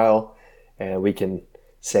for a while. And we can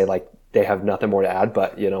say, like, they have nothing more to add.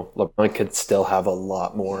 But, LeBron could still have a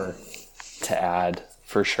lot more to add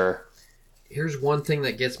for sure. Here's one thing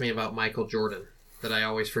that gets me about Michael Jordan that I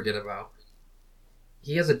always forget about.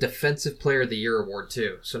 He has a Defensive Player of the Year award,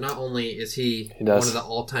 too. So not only is he one of the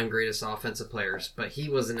all-time greatest offensive players, but he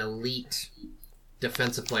was an elite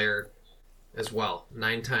defensive player as well.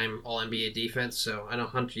 9-time All-NBA defense. So I know,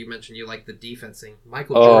 Hunter, you mentioned you like the defensing.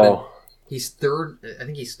 Michael Jordan, he's third. I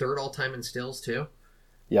think he's third all-time in steals, too.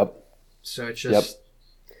 Yep. So it's just...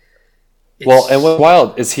 Yep. Well, and what's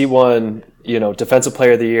wild is he won, Defensive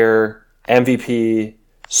Player of the Year, MVP,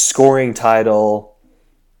 scoring title,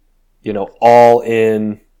 all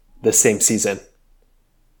in the same season.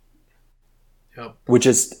 Yep. Which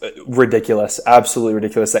is ridiculous, absolutely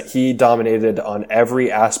ridiculous, that he dominated on every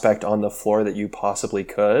aspect on the floor that you possibly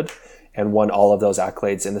could and won all of those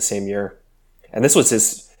accolades in the same year. And this was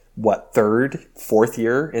his, third, fourth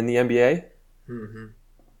year in the NBA? Mm-hmm.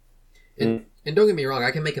 And don't get me wrong,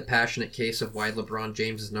 I can make a passionate case of why LeBron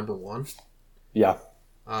James is number 1. Yeah.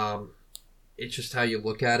 It's just how you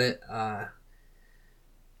look at it. That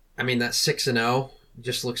 6-0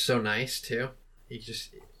 just looks so nice, too.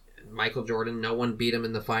 Michael Jordan, no one beat him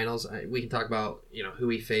in the finals. We can talk about, who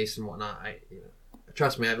he faced and whatnot.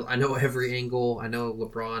 Trust me, I know every angle. I know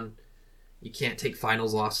LeBron, you can't take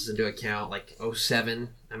finals losses into account. Like 2007,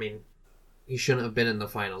 he shouldn't have been in the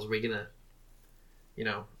finals. We're going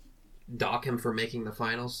to, dock him for making the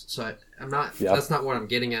finals. So that's not what I'm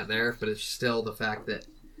getting at there, but it's still the fact that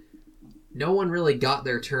no one really got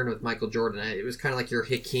their turn with Michael Jordan. It was kind of like your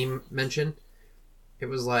Hakeem mention. It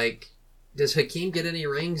was like, does Hakeem get any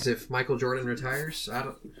rings if Michael Jordan retires?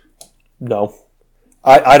 No.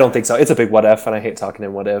 I don't think so. It's a big what if, and I hate talking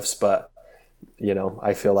in what ifs, but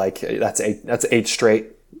I feel like that's 8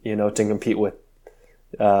 straight, to compete with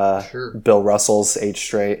Bill Russell's 8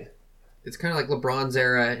 straight. It's kind of like LeBron's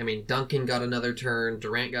era. Duncan got another turn,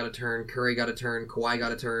 Durant got a turn, Curry got a turn, Kawhi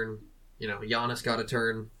got a turn, Giannis got a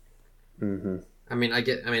turn. Mm-hmm.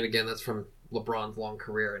 Again, that's from LeBron's long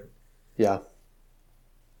career, and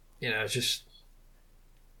it's just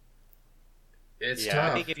it's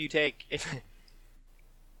tough. I think it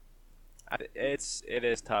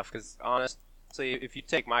is tough because honestly, if you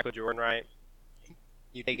take Michael Jordan, right,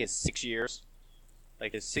 you take his 6 years,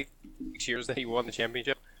 like his 6 years that he won the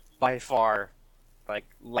championship, by far, like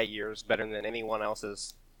light years better than anyone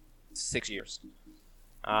else's 6 years.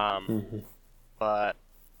 But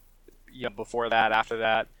before that, after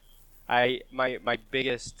that, my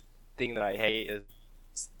biggest thing that I hate is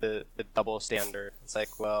the double standard. It's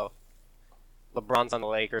like, well, LeBron's on the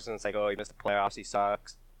Lakers, and it's like, oh, he missed the playoffs, he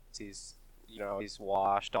sucks, he's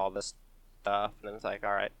washed, all this stuff, and then it's like,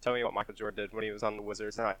 all right, tell me what Michael Jordan did when he was on the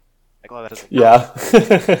Wizards, and that doesn't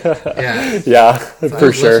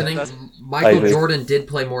for sure. Michael Jordan did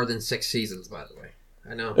play more than 6 seasons, by the way.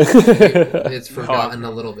 I know it's forgotten a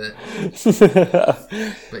little bit, but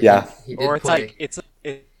he did or it's play.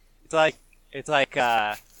 like it's like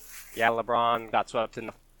yeah, LeBron got swept in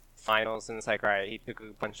the finals, and it's like, all right, he took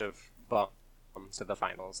a bunch of bums to the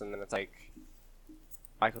finals, and then it's like,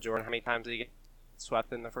 Michael Jordan, how many times did he get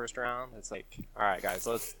swept in the first round? It's like, all right, guys,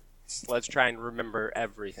 let's try and remember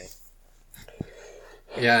everything.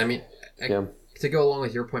 Yeah, I mean, Yeah. to go along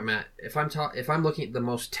with your point, Matt, if I'm looking at the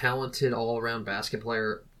most talented all around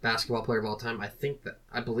basketball player of all time,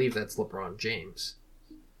 I believe that's LeBron James.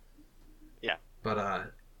 Yeah.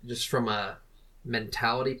 But just from a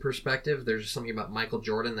mentality perspective, there's something about Michael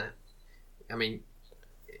Jordan that, I mean,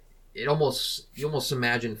 you almost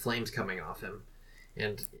imagine flames coming off him,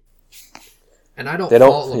 and I don't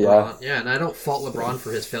fault LeBron. Yeah, and I don't fault LeBron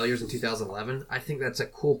for his failures in 2011. I think that's a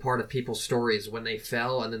cool part of people's stories when they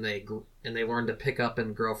fell and then they learn to pick up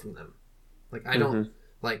and grow from them. Like I don't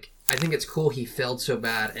like. I think it's cool he failed so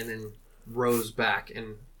bad and then rose back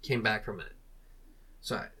and came back from it.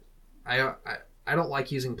 So I don't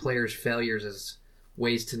like using players' failures as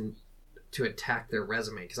ways to attack their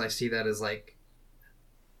resume, because I see that as like,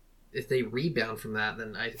 if they rebound from that,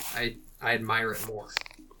 then I admire it more.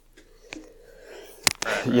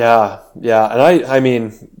 Yeah, and I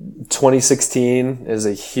mean, 2016 is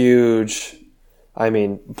a huge. I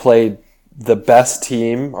mean, played the best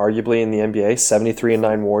team arguably in the NBA,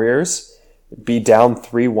 73-9 Warriors, be down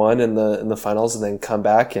 3-1 in the finals, and then come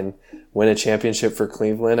back and win a championship for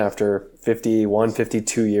Cleveland after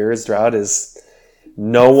 52 years drought is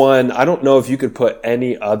no one. I don't know if you could put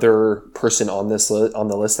any other person on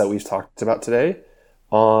the list that we've talked about today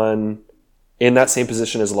in that same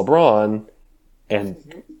position as LeBron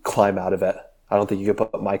and climb out of it. I don't think you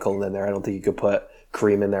could put Michael in there. I don't think you could put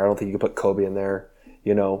Kareem in there. I don't think you could put Kobe in there.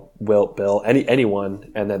 Wilt, Bill,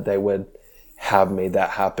 anyone, and that they would have made that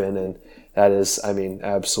happen. And that is, I mean,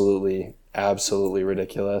 absolutely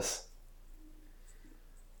ridiculous.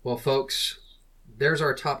 Well, folks, there's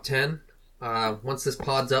our top 10. Once this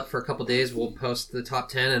pod's up for a couple days, we'll post the top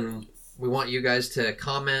 10, and we want you guys to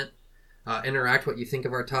comment, interact what you think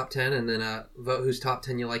of our top 10, and then vote whose top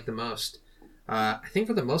 10 you like the most. I think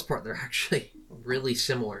for the most part, they're actually really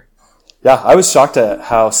similar. Yeah, I was shocked at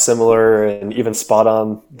how similar and even spot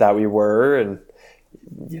on that we were, and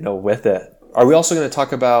with it. Are we also going to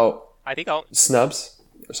talk about snubs?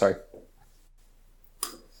 Sorry.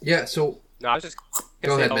 Yeah. So no, I was just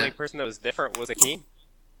going to say the only person that was different was Hakeem.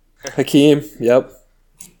 Hakeem, yep.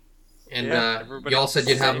 And y'all said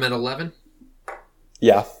you'd have him at 11.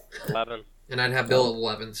 Yeah. 11. And I'd have Bill at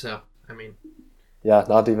 11. So I mean. Yeah,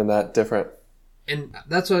 not even that different. And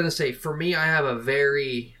that's what I was going to say. For me, I have a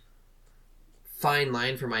very fine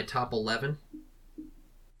line for my top 11.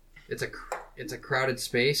 It's a crowded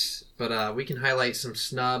space, but we can highlight some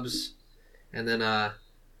snubs, and then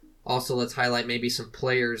also let's highlight maybe some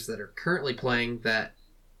players that are currently playing that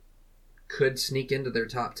could sneak into their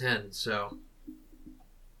top 10. So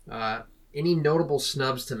any notable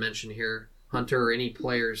snubs to mention here, Hunter, or any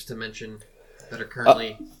players to mention that are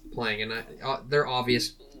currently playing? And they're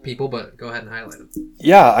obvious people, but go ahead and highlight them.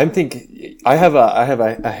 Yeah, I have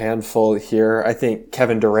a handful here. I think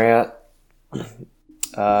Kevin Durant,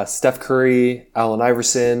 Steph Curry, Allen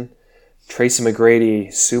Iverson, Tracy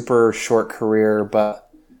McGrady, super short career, but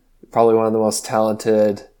probably one of the most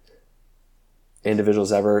talented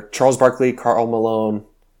individuals ever. Charles Barkley, Karl Malone,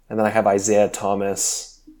 and then I have Isaiah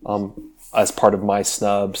Thomas as part of my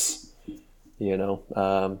snubs,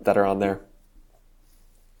 that are on there.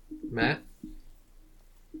 Matt?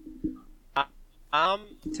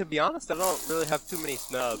 To be honest, I don't really have too many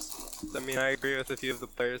snubs. I mean, I agree with a few of the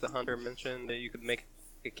players that Hunter mentioned that you could make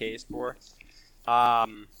a case for.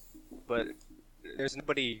 But there's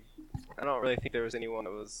nobody. I don't really think there was anyone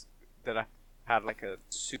that I had like a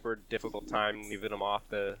super difficult time leaving them off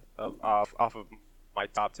of my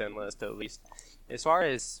top 10 list, at least. As far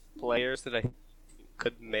as players that I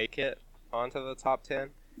could make it onto the top 10,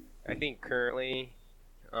 I think currently,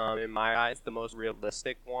 in my eyes, the most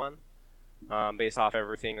realistic one, based off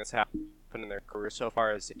everything that's happened in their career so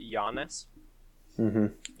far, is Giannis. Mm-hmm.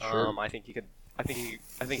 Sure. I think he could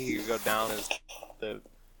go down as the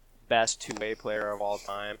best two-way player of all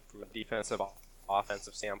time from a defensive,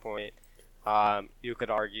 offensive standpoint. You could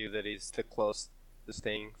argue that he's the closest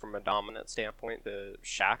thing from a dominant standpoint to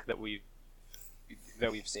Shaq that we've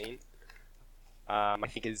seen. I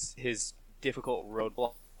think his difficult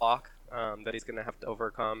roadblock that he's going to have to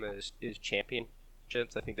overcome is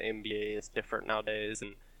championships. I think the NBA is different nowadays,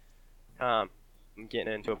 and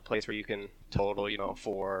getting into a place where you can total,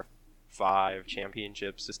 4, 5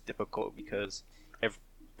 championships is difficult because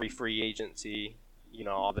every free agency,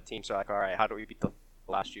 all the teams are like, all right, how do we beat the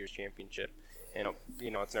last year's championship? And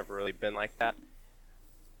it's never really been like that.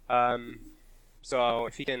 So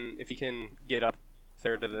if he can get up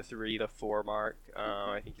third of the 3 to 4 mark.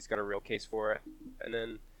 I think he's got a real case for it. And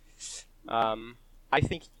then I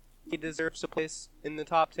think he deserves a place in the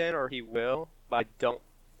top 10, or he will, but I don't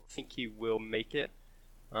think he will make it,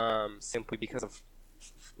 simply because of,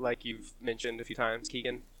 like you've mentioned a few times,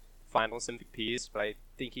 Keegan, finals MVPs, but I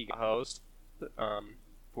think he got host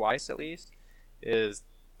twice at least, is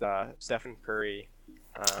Stephen Curry.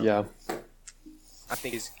 Yeah. I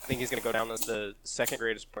think he's going to go down as the second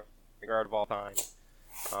greatest point guard of all time.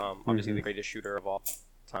 Obviously the greatest shooter of all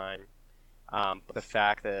time. But the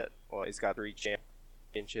fact that he's got 3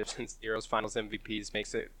 championships and 0 finals MVPs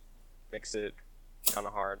makes it kind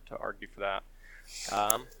of hard to argue for that.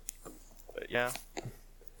 But yeah.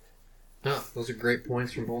 No, those are great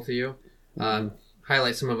points from both of you.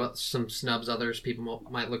 Highlight some snubs others people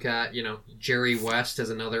might look at. Jerry West as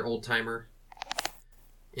another old timer.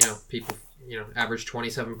 People averaged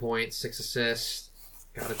 27 points, 6 assists,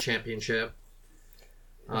 got a championship.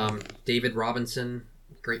 David Robinson,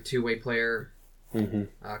 great two-way player.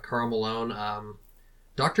 Karl Malone.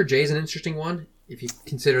 Dr. J is an interesting one if you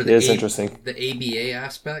consider the ABA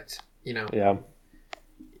aspect. Yeah.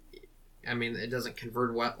 I mean, it doesn't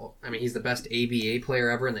convert well. I mean, he's the best ABA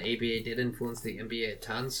player ever, and the ABA did influence the NBA a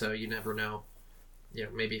ton, so you never know.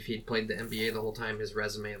 Maybe if he'd played the NBA the whole time, his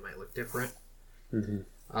resume might look different.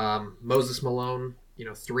 Moses Malone,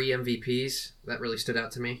 3 MVPs. That really stood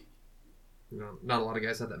out to me. Not a lot of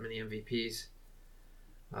guys have that many MVPs.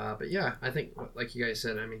 But yeah, I think, like you guys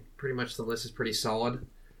said, I mean, pretty much the list is pretty solid.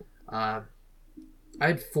 I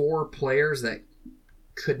had 4 players that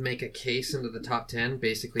could make a case into the top 10,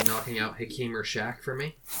 basically knocking out Hakeem or Shaq for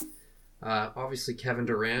me. Obviously, Kevin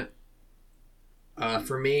Durant.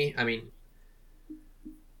 For me, I mean,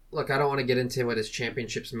 look, I don't want to get into what his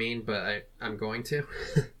championships mean, but I'm going to.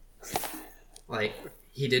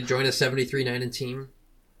 He did join a 73-9 team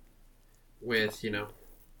with,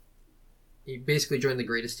 he basically joined the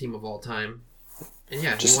greatest team of all time. And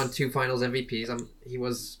yeah, he won 2 finals MVPs. He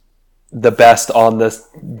was the best on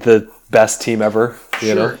the best team ever,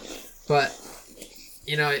 you know? But,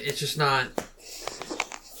 it's just not...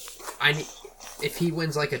 If he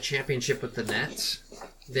wins a championship with the Nets,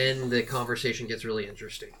 then the conversation gets really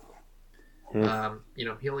interesting.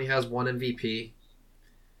 He only has 1 MVP,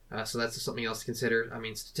 so that's something else to consider. I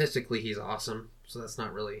mean, statistically, he's awesome, so that's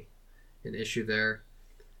not really an issue there.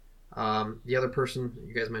 The other person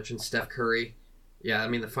you guys mentioned, Steph Curry. Yeah, I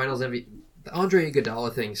mean, the finals MVP... The Andre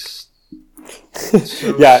Iguodala thing's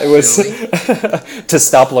so yeah, it was silly. to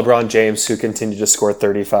stop LeBron James, who continued to score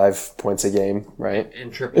 35 points a game, right?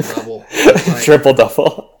 And triple-double.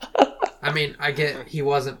 Triple-double. I mean, I get he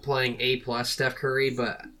wasn't playing A+ Steph Curry,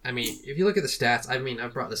 but, I mean, if you look at the stats, I mean,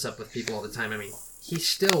 I've brought this up with people all the time. I mean, he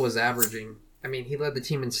still was averaging... I mean, he led the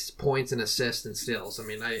team in points and assists and steals. I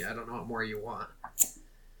mean, I don't know what more you want.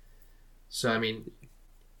 So, I mean...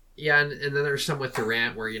 Yeah, and then there's some with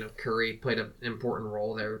Durant where, Curry played an important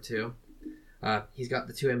role there, too. He's got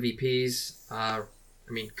the 2 MVPs. I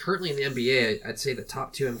mean, currently in the NBA, I'd say the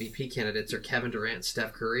top 2 MVP candidates are Kevin Durant and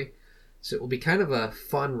Steph Curry. So it will be kind of a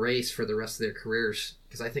fun race for the rest of their careers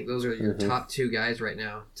because I think those are your top 2 guys right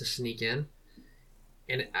now to sneak in.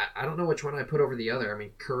 And I don't know which one I put over the other. I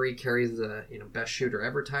mean, Curry carries the best shooter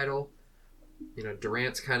ever title.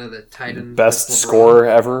 Durant's kind of the tight end. Best scorer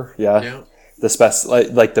ever, yeah. The best,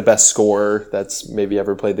 like the best scorer that's maybe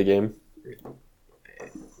ever played the game.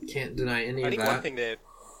 Can't deny any of that.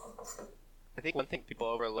 I think one thing people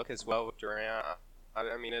overlook as well with Durant,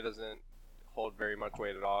 I mean, it doesn't hold very much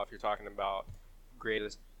weight at all if you're talking about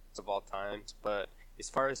greatest of all times, but as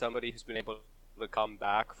far as somebody who's been able to come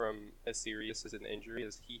back from as serious as an injury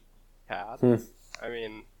as he had, I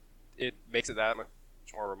mean, it makes it that much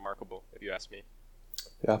more remarkable, if you ask me.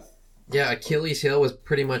 Yeah, Achilles heel was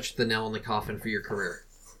pretty much the nail in the coffin for your career.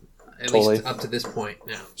 At least up to this point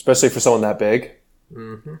now. Especially for someone that big.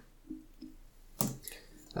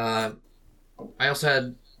 I also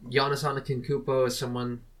had Giannis Antetokounmpo as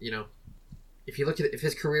someone, if you look at if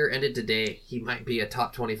his career ended today, he might be a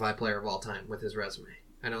top 25 player of all time with his resume.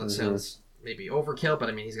 I know it sounds maybe overkill, but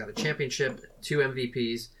I mean, he's got a championship, 2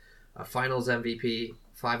 MVPs, a finals MVP,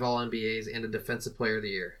 5 All-NBAs, and a defensive player of the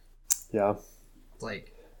year. Yeah.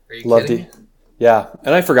 Are you kidding me? Yeah,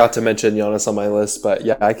 and I forgot to mention Giannis on my list, but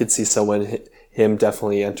yeah, I could see him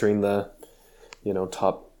definitely entering the,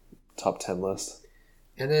 top 10 list.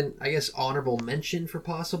 And then I guess honorable mention for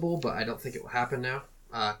possible, but I don't think it will happen now.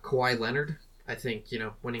 Kawhi Leonard. I think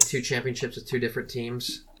winning 2 championships with 2 different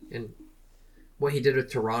teams and what he did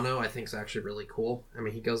with Toronto, I think is actually really cool. I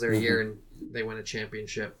mean, he goes there a year and they win a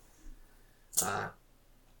championship.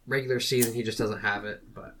 Regular season, he just doesn't have it,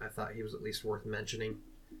 but I thought he was at least worth mentioning.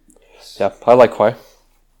 Yeah, I like Kawhi.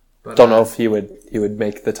 But, Don't know if he would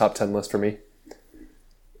make the top 10 list for me.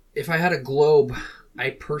 If I had a globe,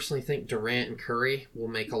 I personally think Durant and Curry will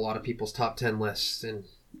make a lot of people's top 10 lists in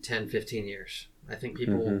 10, 15 years. I think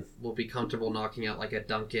people will be comfortable knocking out like a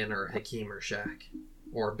Duncan or a Hakeem or Shaq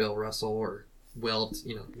or Bill Russell or Wilt,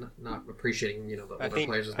 not appreciating, the older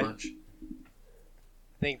players as much.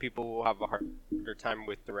 I think people will have a harder time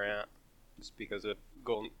with Durant just because of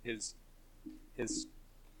his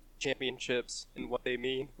championships and what they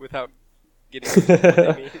mean without getting into what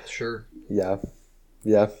they mean. Sure. Yeah.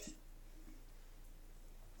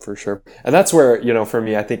 For sure. And that's where, for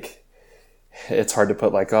me, I think it's hard to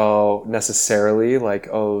put necessarily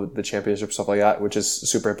the championship, stuff like that, which is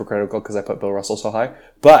super hypocritical because I put Bill Russell so high.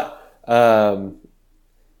 But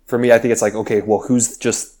for me, I think it's okay, well, who's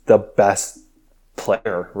just the best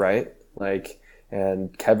player, right?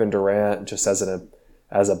 And Kevin Durant just as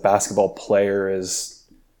a basketball player is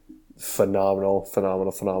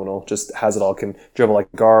phenomenal. Just has it all, can dribble like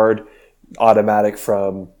a guard, automatic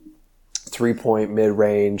from 3-point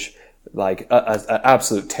mid-range, an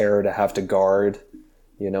absolute terror to have to guard,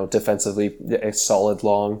 defensively, a solid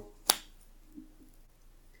long.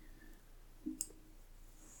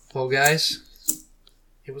 Well, guys,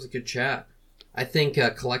 it was a good chat. I think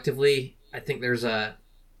collectively, there's the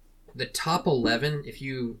top 11, if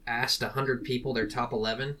you asked 100 people their top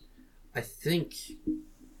 11, I'd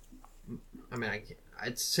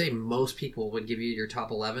say most people would give you your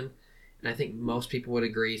top 11, and I think most people would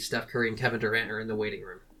agree Steph Curry and Kevin Durant are in the waiting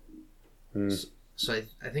room. So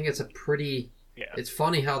I think it's a pretty... Yeah. It's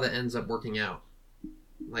funny how that ends up working out.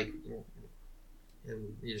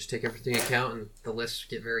 And you just take everything into account, and the lists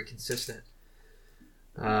get very consistent.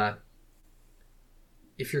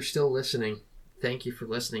 If you're still listening, thank you for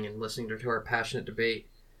listening and listening to our passionate debate.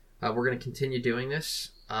 We're going to continue doing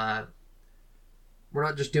this. We're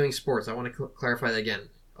not just doing sports. I want to clarify that again.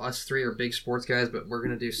 Us three are big sports guys, but we're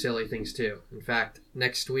going to do silly things too. In fact,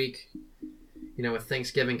 next week, with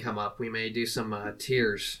Thanksgiving come up, we may do some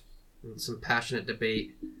tiers and some passionate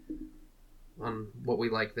debate on what we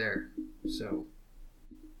like there. So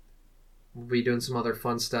we'll be doing some other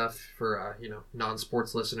fun stuff for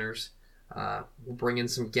non-sports listeners. We'll bring in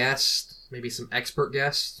some guests, maybe some expert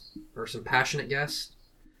guests or some passionate guests.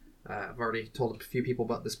 I've already told a few people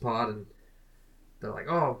about this pod, and they're like,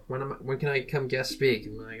 "Oh, when can I come guest speak?"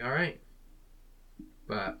 I'm like, "All right."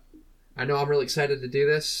 But I know I'm really excited to do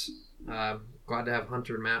this. Glad to have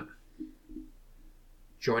Hunter and Matt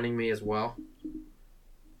joining me as well.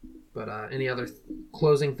 But any other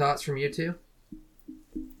closing thoughts from you two?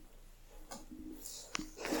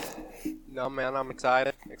 No, man, I'm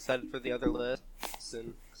excited. Excited for the other lists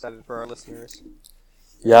and excited for our listeners.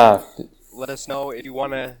 Yeah. Let us know if you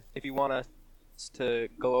want us to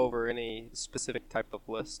go over any specific type of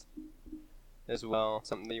list as well.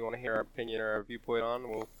 Something that you want to hear our opinion or our viewpoint on,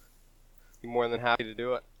 we'll be more than happy to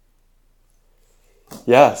do it.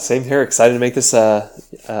 Yeah, same here. Excited to make this a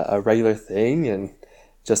regular thing, and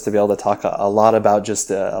just to be able to talk a lot about just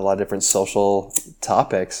a lot of different social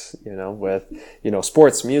topics, with,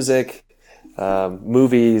 sports, music,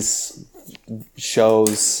 movies,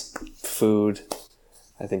 shows, food.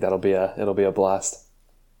 I think it'll be a blast.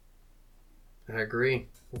 I agree.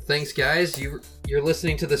 Well, thanks, guys. You're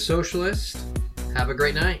listening to The Socialist. Have a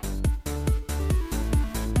great night.